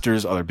other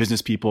investors, other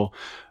business people,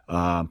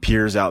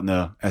 peers out in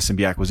the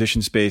SMB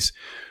acquisition space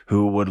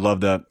who would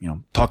love to,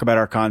 talk about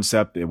our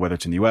concept, whether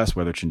it's in the US,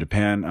 whether it's in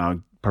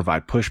Japan,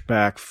 provide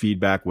pushback,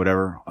 feedback,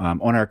 whatever,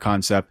 on our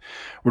concept.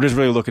 We're just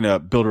really looking to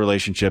build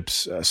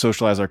relationships,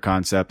 socialize our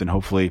concept, and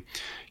hopefully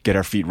get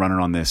our feet running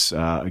on this,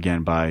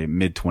 again, by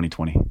mid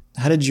 2020.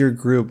 How did your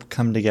group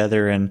come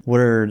together, and what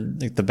are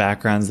the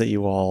backgrounds that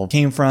you all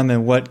came from,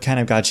 and what kind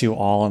of got you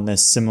all on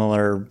this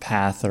similar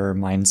path or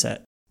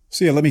mindset?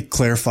 So let me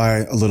clarify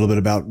a little bit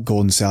about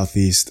Golden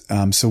Southeast.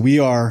 So we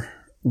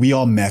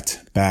all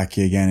met back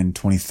again in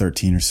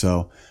 2013 or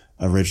so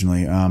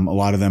originally. A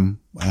lot of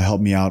them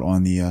helped me out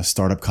on the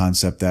startup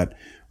concept that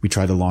we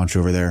tried to launch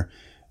over there.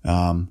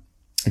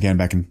 Again,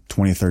 back in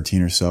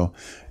 2013 or so.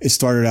 It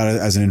started out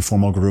as an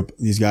informal group.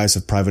 These guys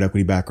have private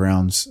equity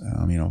backgrounds,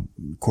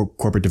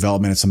 corporate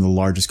development at some of the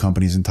largest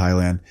companies in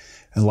Thailand.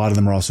 And a lot of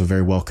them are also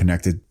very well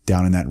connected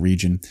down in that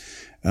region.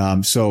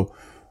 So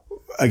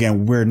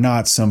again, we're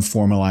not some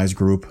formalized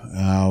group.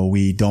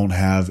 We don't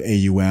have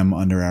AUM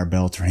under our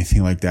belt or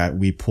anything like that.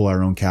 We pull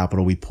our own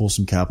capital. We pull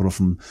some capital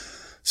from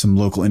some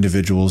local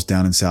individuals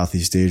down in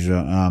Southeast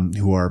Asia,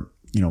 who are,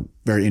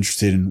 very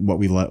interested in what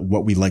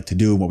we like to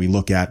do, what we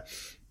look at.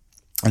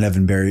 and have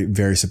been very,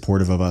 very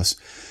supportive of us.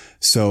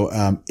 So,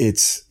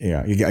 it's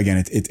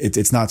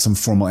not some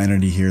formal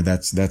entity here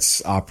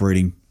that's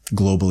operating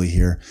globally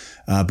here.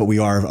 But we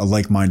are a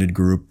like-minded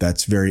group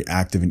that's very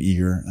active and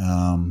eager,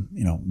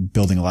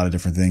 building a lot of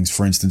different things.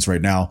 For instance,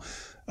 right now,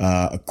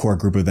 a core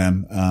group of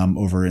them,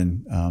 over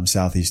in,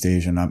 Southeast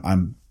Asia, and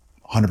I'm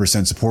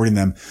 100% supporting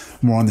them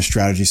more on the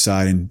strategy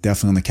side and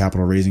definitely on the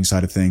capital raising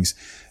side of things.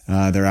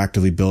 They're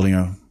actively building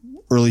a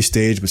early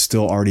stage, but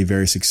still already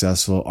very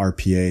successful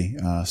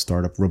RPA,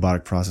 startup,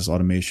 robotic process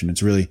automation.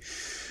 It's really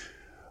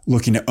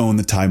looking to own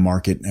the Thai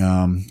market,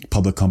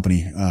 public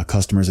company,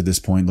 customers at this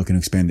point, looking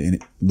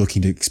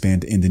to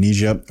expand to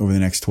Indonesia over the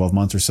next 12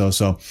 months or so.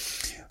 So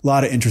a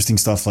lot of interesting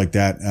stuff like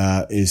that,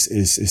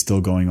 is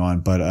still going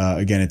on. But,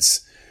 again,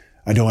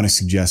 I don't want to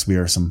suggest we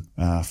are some,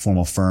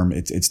 formal firm.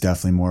 It's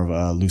definitely more of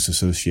a loose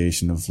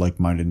association of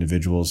like-minded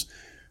individuals.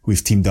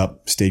 We've teamed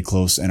up, stayed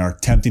close, and are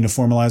attempting to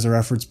formalize our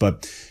efforts,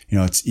 but,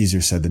 it's easier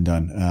said than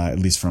done, at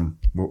least from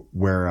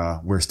where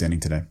we're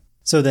standing today.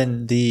 So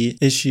then the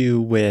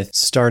issue with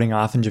starting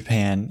off in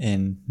Japan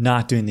and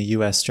not doing the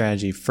US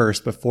strategy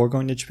first before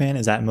going to Japan,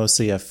 is that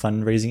mostly a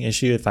fundraising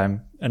issue, if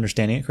I'm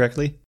understanding it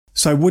correctly?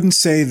 So I wouldn't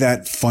say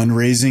that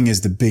fundraising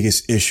is the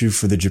biggest issue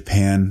for the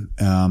Japan,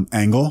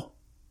 angle.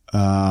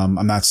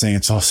 I'm not saying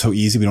it's all so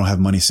easy. We don't have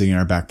money sitting in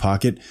our back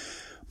pocket,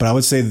 but I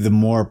would say the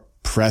more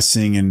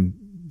pressing and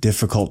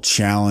difficult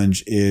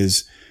challenge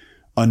is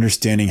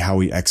understanding how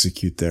we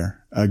execute there.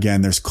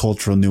 Again, there's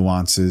cultural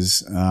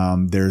nuances.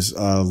 There's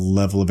a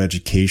level of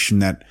education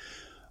that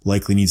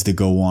likely needs to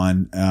go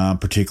on,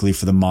 particularly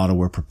for the model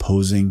we're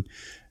proposing.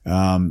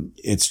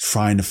 It's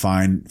trying to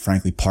find,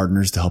 frankly,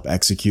 partners to help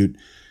execute.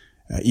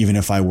 Even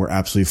if I were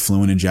absolutely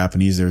fluent in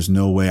Japanese, there's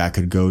no way I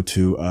could go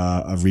to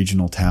a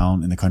regional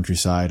town in the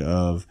countryside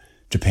of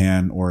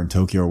Japan or in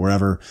Tokyo or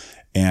wherever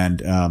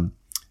and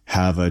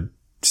have a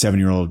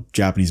 7-year-old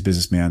Japanese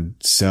businessman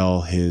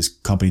sell his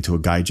company to a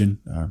gaijin,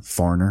 a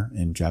foreigner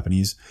in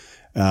Japanese.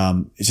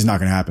 It's just not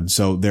going to happen.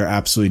 So there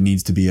absolutely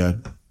needs to be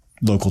a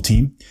local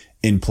team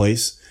in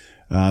place.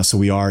 So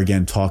we are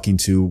again talking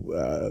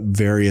to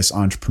various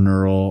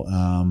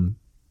entrepreneurial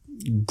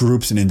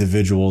groups and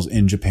individuals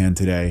in Japan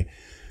today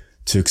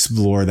to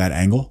explore that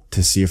angle,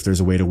 to see if there's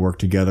a way to work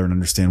together and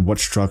understand what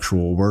structure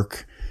will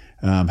work.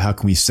 How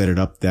can we set it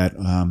up that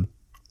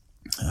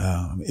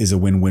is a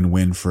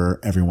win-win-win for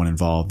everyone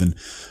involved? And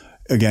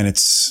again,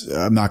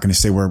 I'm not going to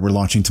say we're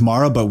launching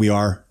tomorrow, but we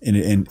are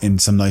in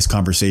some nice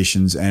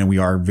conversations, and we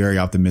are very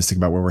optimistic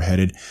about where we're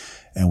headed.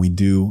 And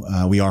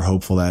we are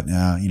hopeful that,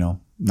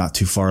 not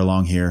too far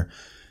along here,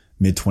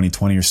 mid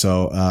 2020 or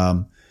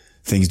so,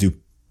 things do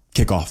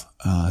kick off.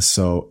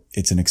 So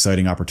it's an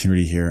exciting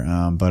opportunity here.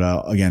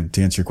 But again,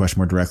 to answer your question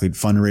more directly,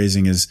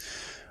 fundraising is,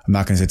 I'm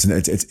not going to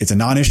say it's a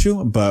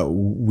non-issue, but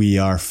we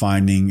are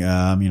finding,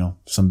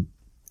 some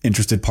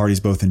interested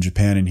parties both in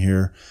Japan and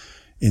here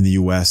in the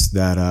US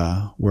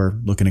that, we're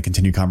looking to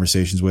continue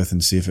conversations with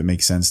and see if it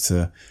makes sense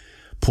to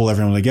pull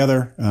everyone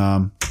together,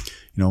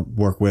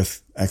 work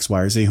with X, Y,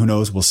 or Z. Who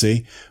knows? We'll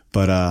see.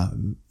 But,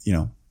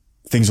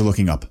 things are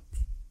looking up.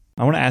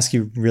 I want to ask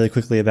you really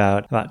quickly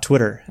about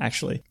Twitter,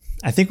 actually.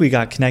 I think we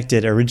got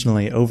connected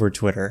originally over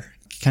Twitter.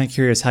 Kind of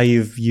curious how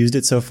you've used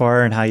it so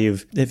far and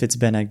if it's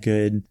been a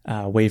good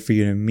way for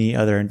you to meet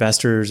other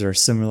investors or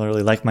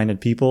similarly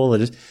like-minded people.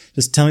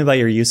 Just tell me about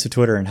your use of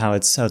Twitter and how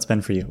it's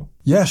been for you.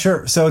 Yeah,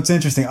 sure. So it's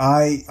interesting.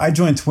 I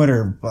joined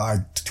Twitter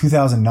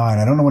 2009.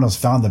 I don't know when it was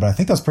founded, but I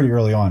think that was pretty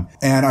early on.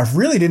 And I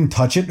really didn't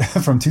touch it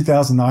from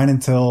 2009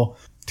 until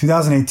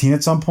 2018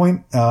 at some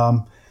point.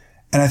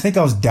 And I think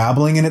I was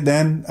dabbling in it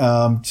then,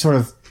 sort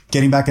of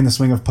getting back in the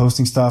swing of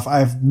posting stuff. I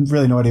have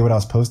really no idea what I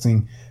was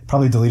posting.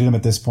 Probably deleted them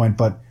at this point,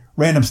 but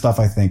random stuff,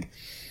 I think.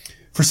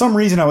 For some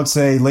reason, I would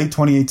say late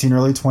 2018,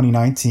 early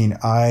 2019,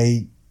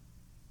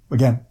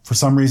 for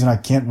some reason I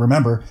can't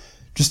remember,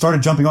 just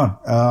started jumping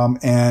on.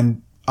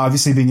 And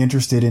obviously being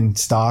interested in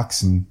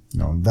stocks and,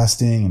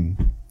 investing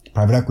and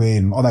private equity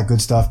and all that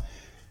good stuff,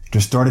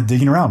 just started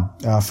digging around,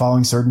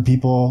 following certain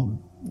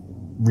people,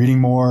 reading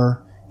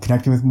more,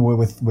 connecting with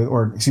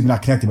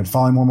not connecting, but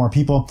following more and more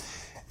people.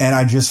 And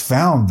I just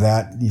found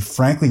that,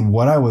 frankly,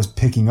 what I was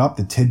picking up,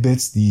 the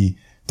tidbits, the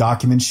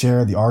documents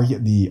shared,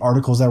 the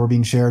articles that were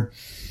being shared,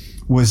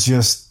 was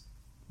just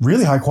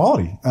really high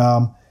quality.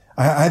 I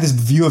had this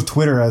view of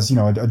Twitter as,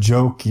 a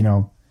joke,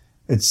 you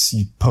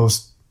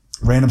post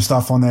random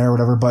stuff on there or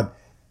whatever. But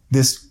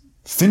this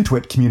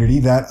FinTwit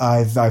community that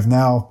I've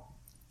now,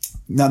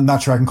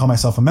 not sure I can call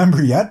myself a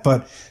member yet,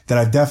 but that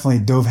I've definitely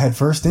dove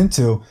headfirst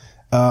into,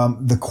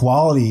 the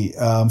quality,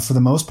 for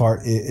the most part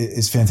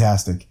is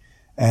fantastic.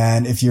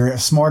 And if you're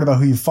smart about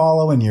who you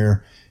follow and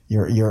you're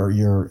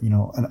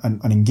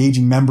an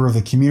engaging member of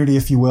the community,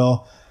 if you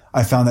will,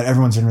 I found that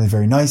everyone's really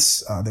very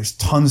nice. There's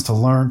tons to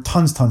learn,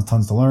 tons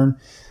to learn.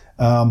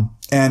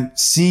 And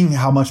seeing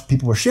how much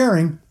people were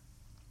sharing,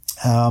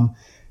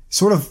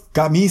 sort of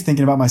got me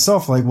thinking about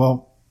myself, like,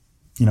 well,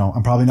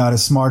 I'm probably not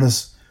as smart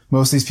as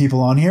most of these people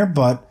on here,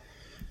 but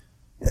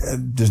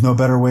there's no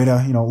better way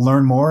to,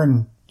 learn more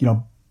and,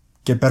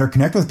 get better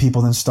connect with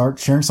people than start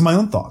sharing some of my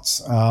own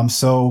thoughts.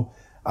 So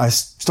I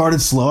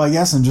started slow, I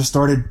guess, and just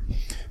started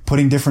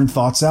putting different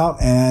thoughts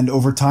out, and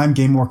over time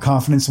gained more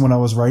confidence in what I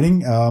was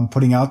writing,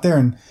 putting out there.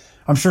 And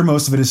I'm sure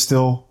most of it is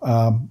still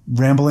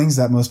ramblings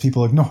that most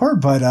people ignore,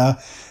 but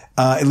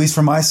at least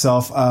for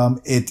myself,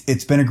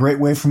 it's been a great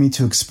way for me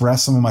to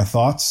express some of my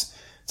thoughts,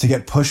 to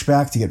get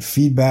pushback, to get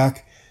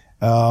feedback,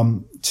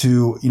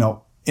 to,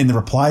 in the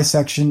reply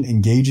section,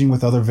 engaging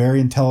with other very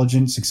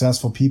intelligent,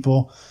 successful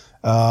people,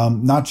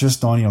 not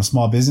just on,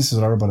 small businesses,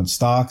 whatever, but on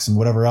stocks and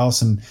whatever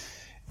else. And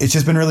it's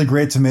just been really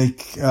great to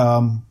make,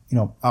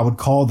 I would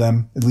call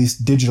them, at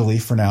least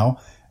digitally for now,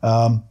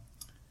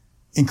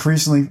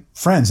 increasingly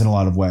friends in a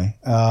lot of way.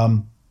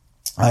 I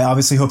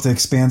obviously hope to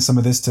expand some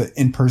of this to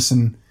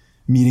in-person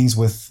meetings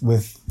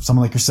with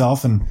someone like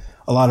yourself and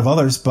a lot of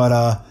others,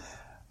 but,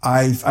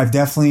 I've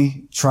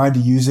definitely tried to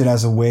use it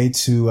as a way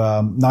to,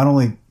 not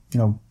only,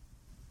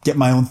 get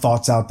my own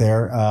thoughts out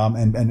there,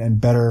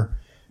 and better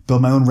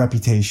build my own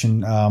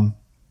reputation,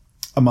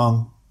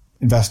 among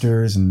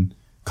investors and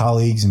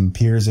colleagues and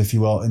peers, if you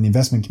will, in the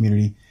investment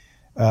community.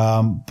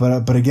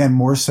 But again,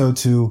 more so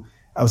to,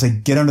 I would say,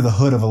 get under the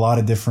hood of a lot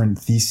of different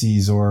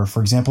theses, or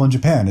for example, in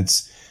Japan,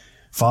 it's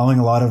following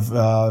a lot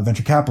of,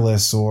 venture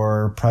capitalists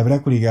or private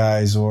equity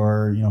guys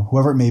or,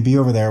 whoever it may be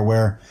over there,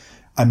 where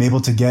I'm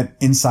able to get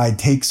inside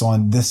takes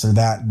on this or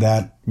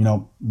that,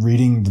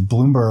 reading the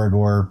Bloomberg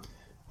or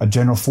a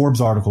general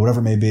Forbes article, whatever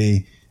it may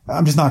be,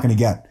 I'm just not going to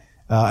get.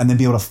 And then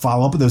be able to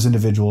follow up with those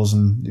individuals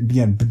and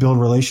again, build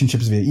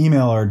relationships via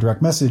email or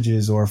direct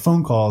messages or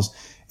phone calls.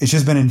 It's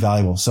just been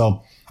invaluable.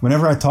 So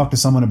whenever I talk to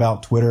someone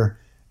about Twitter,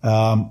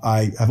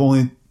 I have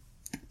only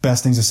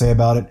best things to say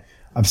about it.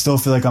 I still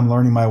feel like I'm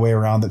learning my way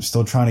around it,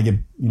 still trying to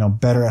get,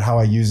 better at how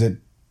I use it.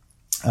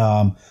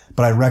 But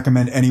I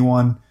recommend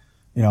anyone,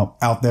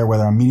 out there,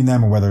 whether I'm meeting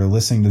them or whether they're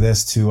listening to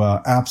this, to,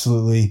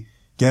 absolutely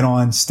get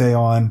on, stay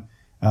on,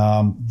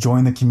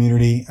 join the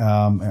community.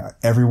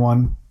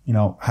 Everyone,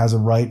 has a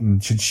right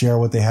and should share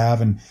what they have.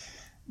 And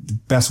the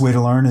best way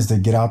to learn is to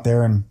get out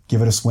there and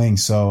give it a swing.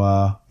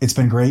 So, it's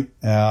been great.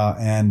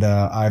 And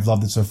I've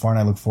loved it so far, and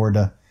I look forward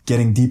to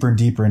getting deeper and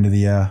deeper into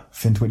the,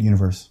 FinTwit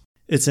universe.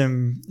 It's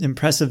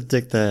impressive,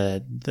 Dick,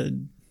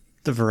 the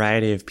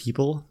variety of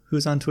people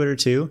who's on Twitter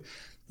too.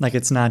 Like,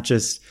 it's not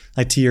just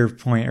like, to your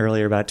point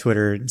earlier about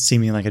Twitter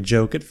seeming like a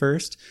joke at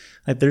first.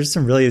 Like, there's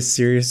some really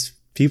serious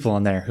people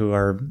on there who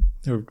are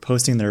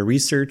posting their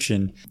research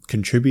and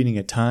contributing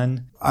a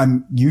ton.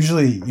 I'm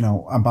usually,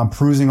 I'm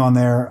cruising on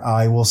there.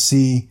 I will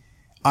see,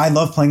 I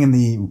love playing in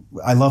the,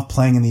 well,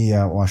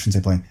 I shouldn't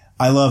say playing.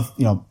 I love,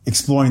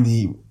 exploring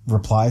the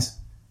replies.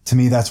 To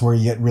me, that's where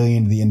you get really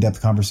into the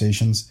in-depth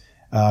conversations.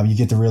 You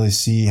get to really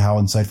see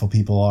how insightful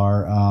people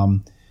are.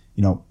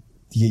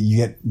 You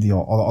get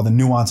all the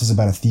nuances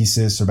about a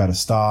thesis or about a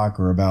stock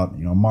or about,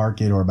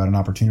 market or about an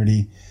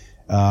opportunity,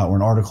 or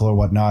an article or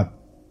whatnot.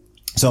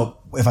 So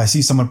if I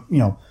see someone,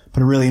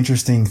 put a really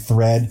interesting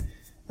thread,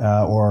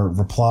 or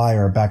reply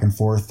or back and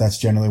forth, that's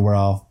generally where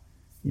I'll,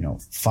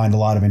 find a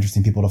lot of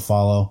interesting people to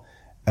follow.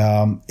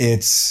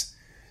 It's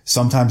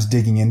sometimes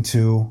digging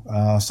into,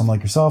 someone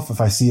like yourself.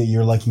 If I see that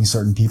you're liking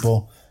certain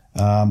people,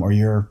 or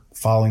you're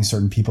following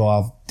certain people,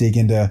 I'll dig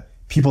into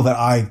people that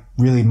I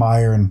really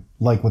admire and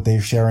like what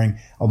they're sharing.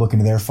 I'll look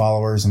into their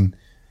followers and,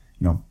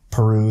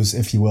 peruse,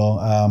 if you will.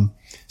 I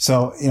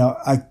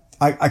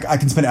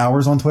can spend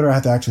hours on Twitter. I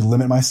have to actually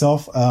limit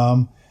myself,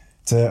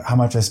 to how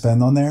much I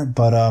spend on there.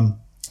 But,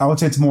 I would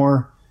say it's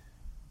more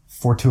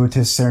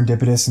fortuitous,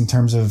 serendipitous in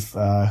terms of,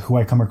 who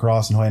I come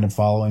across and who I end up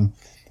following.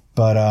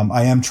 But,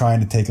 I am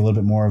trying to take a little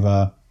bit more of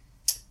a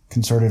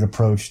concerted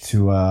approach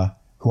to,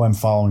 who I'm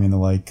following and the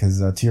like. Cause,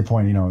 to your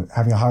point,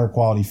 having a higher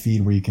quality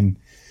feed where you can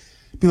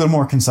be a little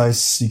more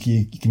concise,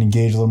 you can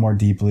engage a little more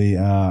deeply,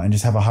 and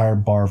just have a higher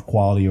bar of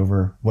quality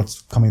over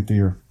what's coming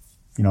through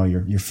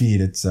your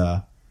feed. It's,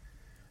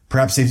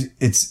 perhaps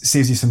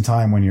saves you some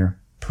time when you're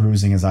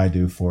perusing as I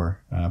do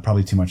for,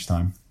 probably too much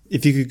time.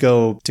 If you could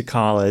go to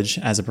college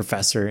as a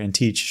professor and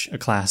teach a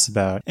class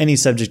about any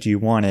subject you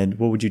wanted,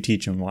 what would you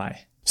teach and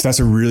why? So that's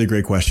a really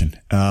great question.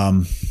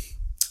 I'm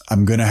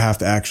going to have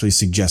to actually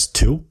suggest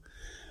two.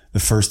 The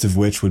first of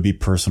which would be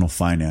personal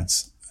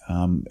finance.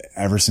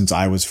 Ever since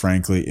I was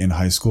frankly in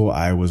high school,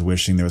 I was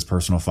wishing there was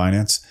personal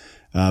finance,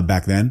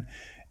 back then.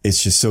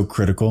 It's just so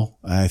critical,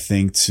 I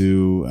think,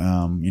 to,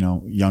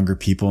 younger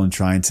people and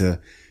trying to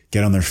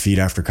get on their feet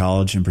after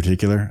college in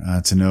particular,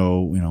 to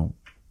know,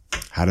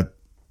 how to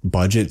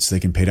budget so they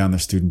can pay down their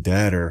student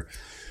debt, or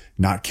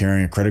not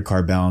carrying a credit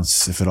card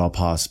balance if at all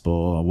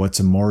possible. What's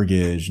a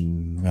mortgage,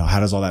 and how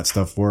does all that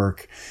stuff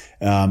work?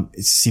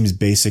 It seems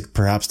basic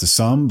perhaps to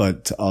some,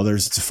 but to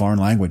others, it's a foreign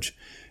language.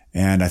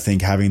 And I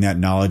think having that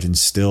knowledge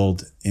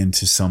instilled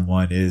into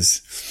someone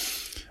is,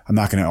 I'm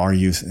not going to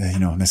argue,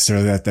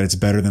 necessarily that it's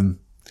better than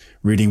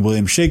reading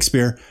William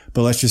Shakespeare,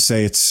 but let's just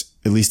say it's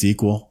at least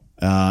equal.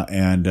 I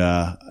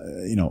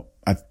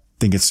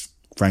think it's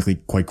frankly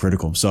quite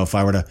critical. So if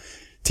I were to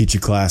teach a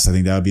class, I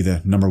think that would be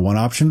the number one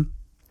option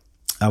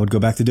I would go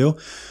back to do.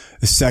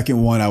 The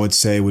second one I would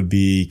say would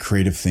be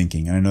creative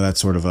thinking. And I know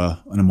that's sort of an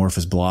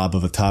amorphous blob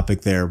of a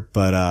topic there,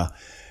 but,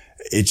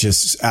 it's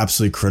just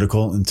absolutely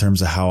critical in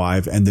terms of how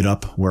I've ended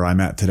up where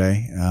I'm at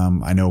today.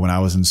 I know when I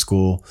was in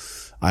school,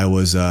 I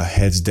was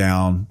heads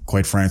down,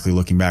 quite frankly,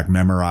 looking back,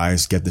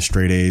 memorized, get the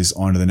straight A's,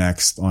 on to the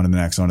next,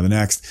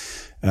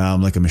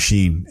 like a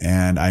machine.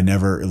 And I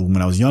never,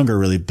 when I was younger,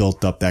 really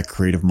built up that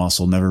creative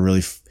muscle, never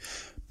really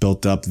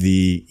built up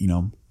the,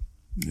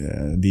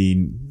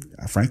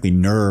 frankly,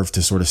 nerve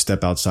to sort of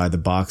step outside the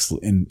box,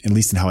 at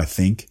least in how I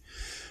think.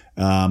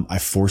 I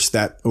forced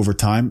that over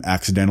time,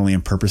 accidentally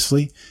and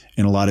purposefully,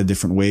 in a lot of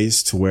different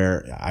ways, to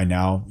where I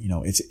now,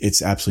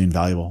 it's absolutely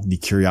invaluable. The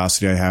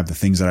curiosity I have, the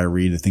things that I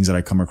read, the things that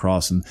I come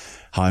across, and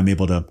how I'm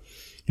able to,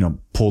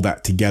 pull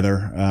that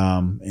together,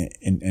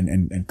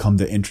 and come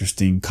to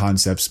interesting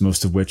concepts,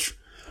 most of which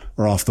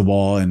are off the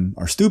wall and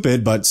are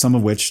stupid, but some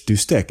of which do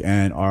stick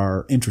and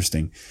are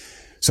interesting.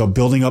 So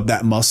building up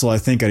that muscle, I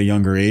think, at a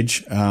younger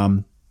age.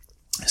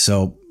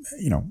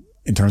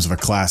 In terms of a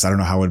class, I don't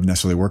know how it would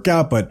necessarily work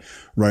out, but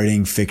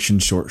writing fiction,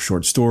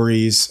 short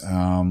stories,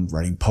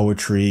 writing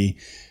poetry,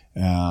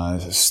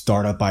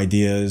 startup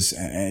ideas,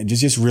 and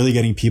just really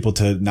getting people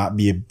to not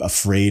be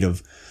afraid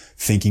of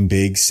thinking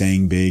big,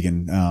 saying big,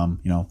 and,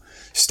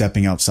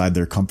 stepping outside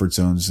their comfort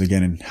zones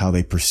again, and how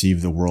they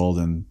perceive the world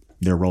and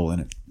their role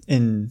in it.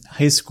 In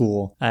high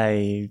school,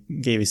 I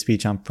gave a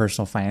speech on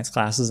personal finance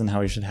classes and how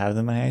we should have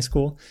them in high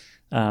school.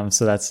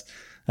 So that's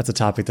a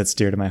topic that's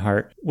dear to my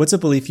heart. What's a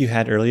belief you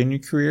had early in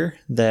your career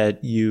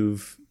that you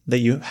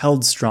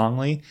held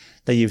strongly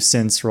that you've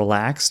since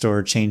relaxed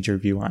or changed your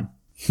view on?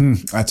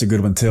 That's a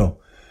good one too.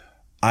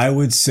 I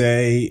would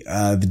say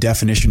the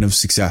definition of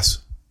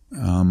success.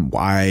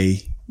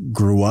 I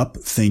grew up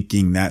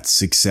thinking that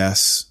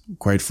success,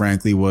 quite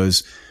frankly,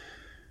 was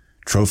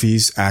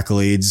trophies,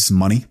 accolades,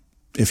 money,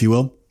 if you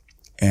will.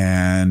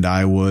 And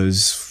I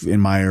was, in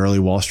my early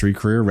Wall Street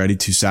career, ready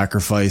to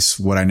sacrifice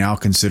what I now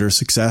consider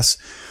success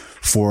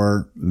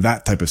for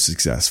that type of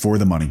success, for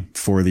the money,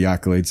 for the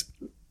accolades,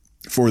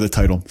 for the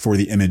title, for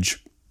the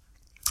image.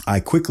 I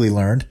quickly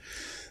learned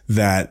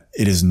that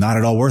it is not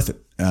at all worth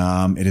it.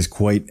 It is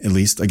quite, at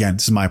least, again,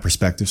 this is my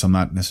perspective, so I'm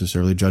not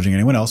necessarily judging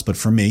anyone else, but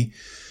for me,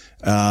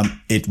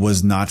 it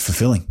was not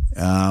fulfilling.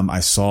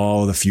 I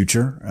saw the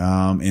future,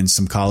 in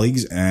some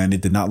colleagues, and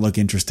it did not look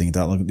interesting.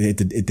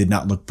 It did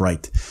not look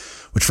bright,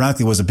 which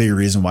frankly was a bigger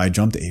reason why I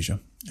jumped to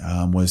Asia.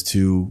 Was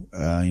to,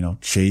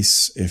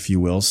 chase, if you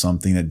will,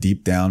 something that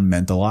deep down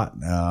meant a lot.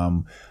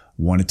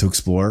 Wanted to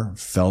explore,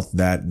 felt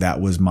that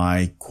was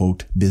my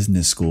quote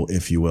business school,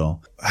 if you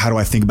will. How do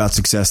I think about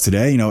success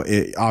today?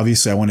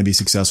 Obviously I want to be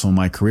successful in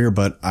my career,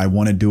 but I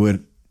want to do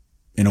it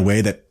in a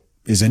way that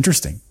is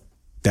interesting,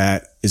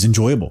 that is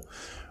enjoyable,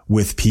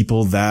 with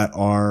people that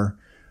are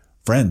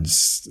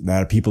friends,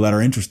 that are people that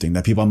are interesting,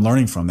 that people I'm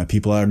learning from, that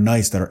people that are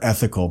nice, that are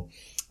ethical,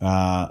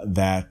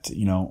 that,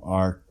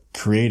 are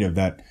creative,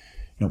 that,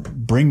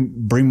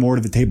 bring more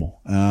to the table.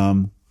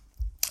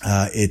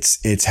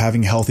 It's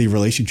having healthy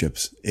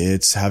relationships.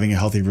 It's having a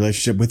healthy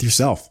relationship with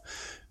yourself,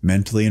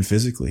 mentally and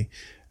physically.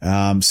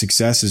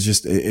 Success is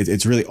just,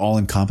 it's really all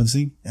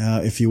encompassing,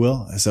 if you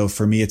will. So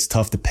for me, it's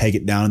tough to peg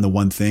it down into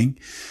one thing,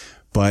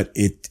 but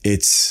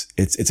it's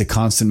a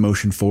constant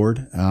motion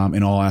forward,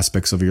 in all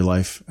aspects of your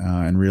life,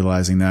 and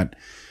realizing that,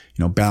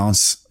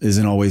 balance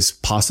isn't always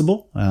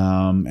possible.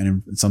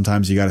 And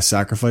sometimes you got to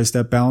sacrifice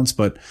that balance,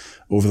 but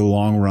over the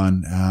long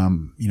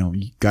run,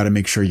 you got to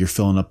make sure you're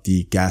filling up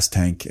the gas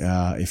tank,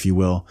 if you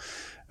will,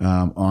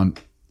 on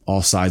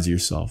all sides of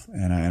yourself.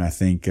 And I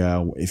think,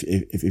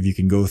 if you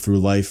can go through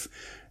life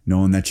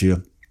knowing that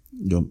you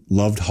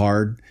loved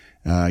hard,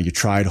 you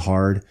tried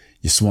hard,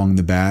 you swung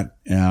the bat,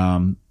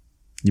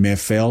 you may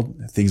have failed.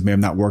 Things may have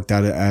not worked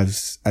out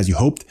as you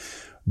hoped,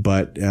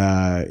 but,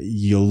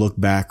 you'll look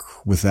back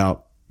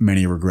without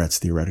many regrets,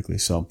 theoretically.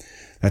 So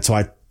that's how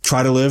I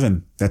try to live,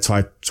 and that's how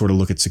I sort of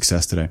look at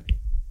success today.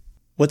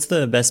 What's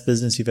the best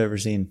business you've ever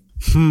seen?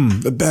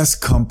 The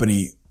best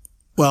company.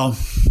 Well,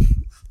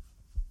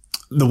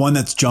 the one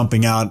that's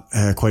jumping out,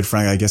 quite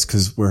frankly, I guess,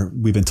 because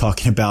we've been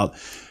talking about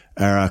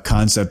our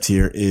concept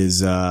here,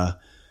 is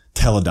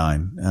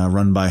Teledyne,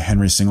 run by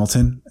Henry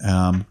Singleton.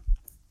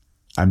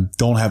 I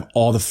don't have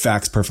all the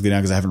facts perfectly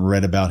down because I haven't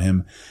read about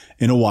him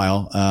in a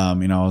while. I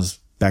was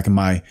back in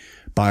my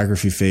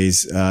biography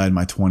phase, in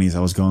my 20s.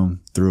 I was going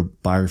through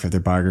biography after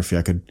biography.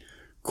 I could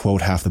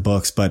quote half the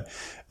books, but,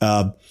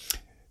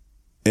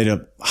 at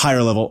a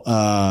higher level,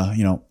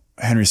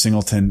 Henry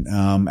Singleton,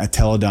 at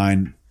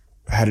Teledyne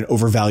had an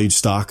overvalued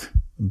stock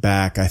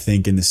back, I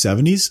think, in the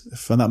 70s,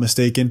 if I'm not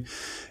mistaken,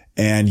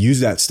 and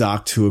used that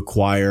stock to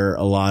acquire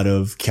a lot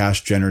of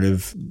cash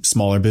generative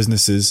smaller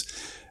businesses,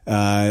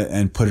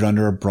 and put it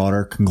under a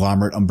broader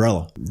conglomerate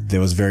umbrella. That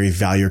was very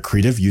value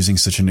accretive, using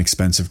such an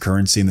expensive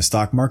currency in the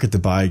stock market to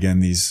buy,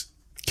 again, these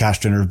cash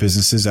generative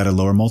businesses at a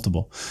lower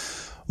multiple.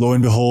 Lo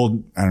and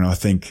behold, I don't know, I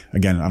think,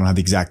 again, I don't have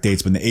the exact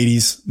dates, but in the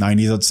 80s,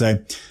 90s, let's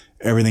say,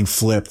 everything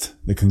flipped.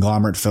 The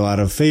conglomerate fell out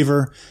of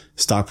favor.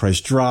 Stock price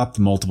dropped,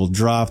 multiple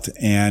dropped.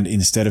 And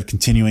instead of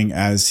continuing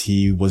as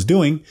he was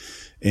doing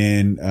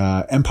in,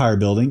 empire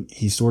building,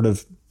 he sort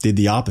of did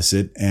the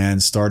opposite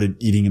and started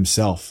eating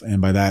himself.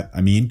 And by that,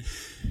 I mean,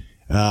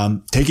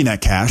 taking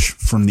that cash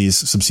from these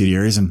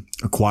subsidiaries and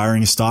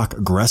acquiring a stock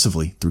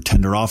aggressively through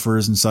tender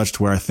offers and such,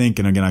 to where I think,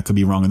 and again, I could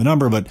be wrong on the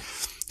number, but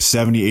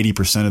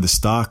 70-80% of the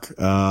stock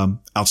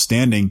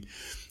outstanding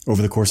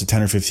over the course of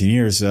 10 or 15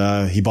 years,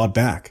 he bought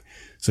back.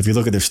 So if you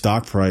look at their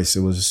stock price,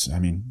 it was,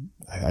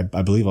 I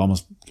believe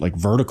almost like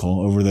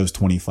vertical over those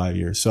 25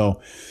 years.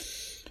 So,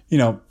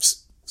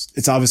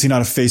 it's obviously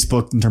not a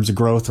Facebook in terms of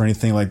growth or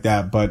anything like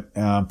that, but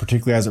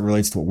particularly as it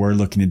relates to what we're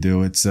looking to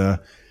do, it's a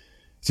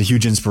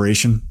huge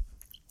inspiration,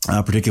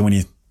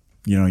 particularly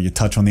when you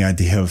touch on the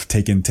idea of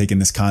taking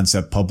this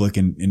concept public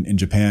in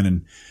Japan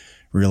and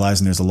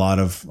realizing there's a lot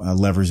of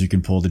levers you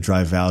can pull to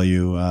drive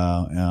value,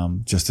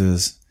 just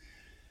as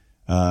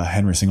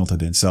Henry Singleton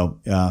did. So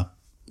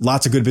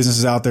lots of good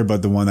businesses out there,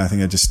 but the one I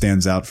think that just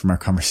stands out from our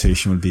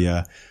conversation would be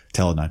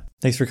Teledyne.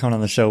 Thanks for coming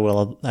on the show,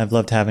 Will. I've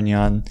loved having you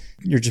on.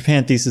 Your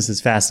Japan thesis is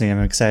fascinating.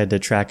 I'm excited to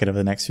track it over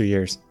the next few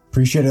years.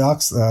 Appreciate it,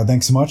 Alex.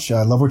 Thanks so much.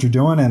 I love what you're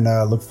doing, and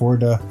look forward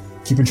to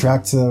keeping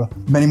track to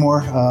many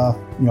more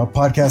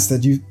podcasts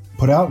that you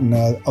put out and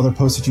other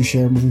posts that you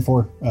share moving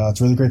forward. It's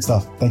really great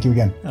stuff. Thank you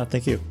again.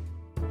 Thank you.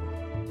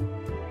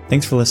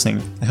 Thanks for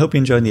listening. I hope you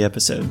enjoyed the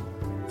episode.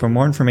 For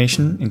more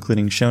information,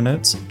 including show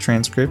notes,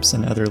 transcripts,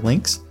 and other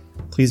links,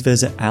 please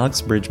visit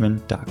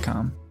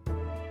alexbridgman.com.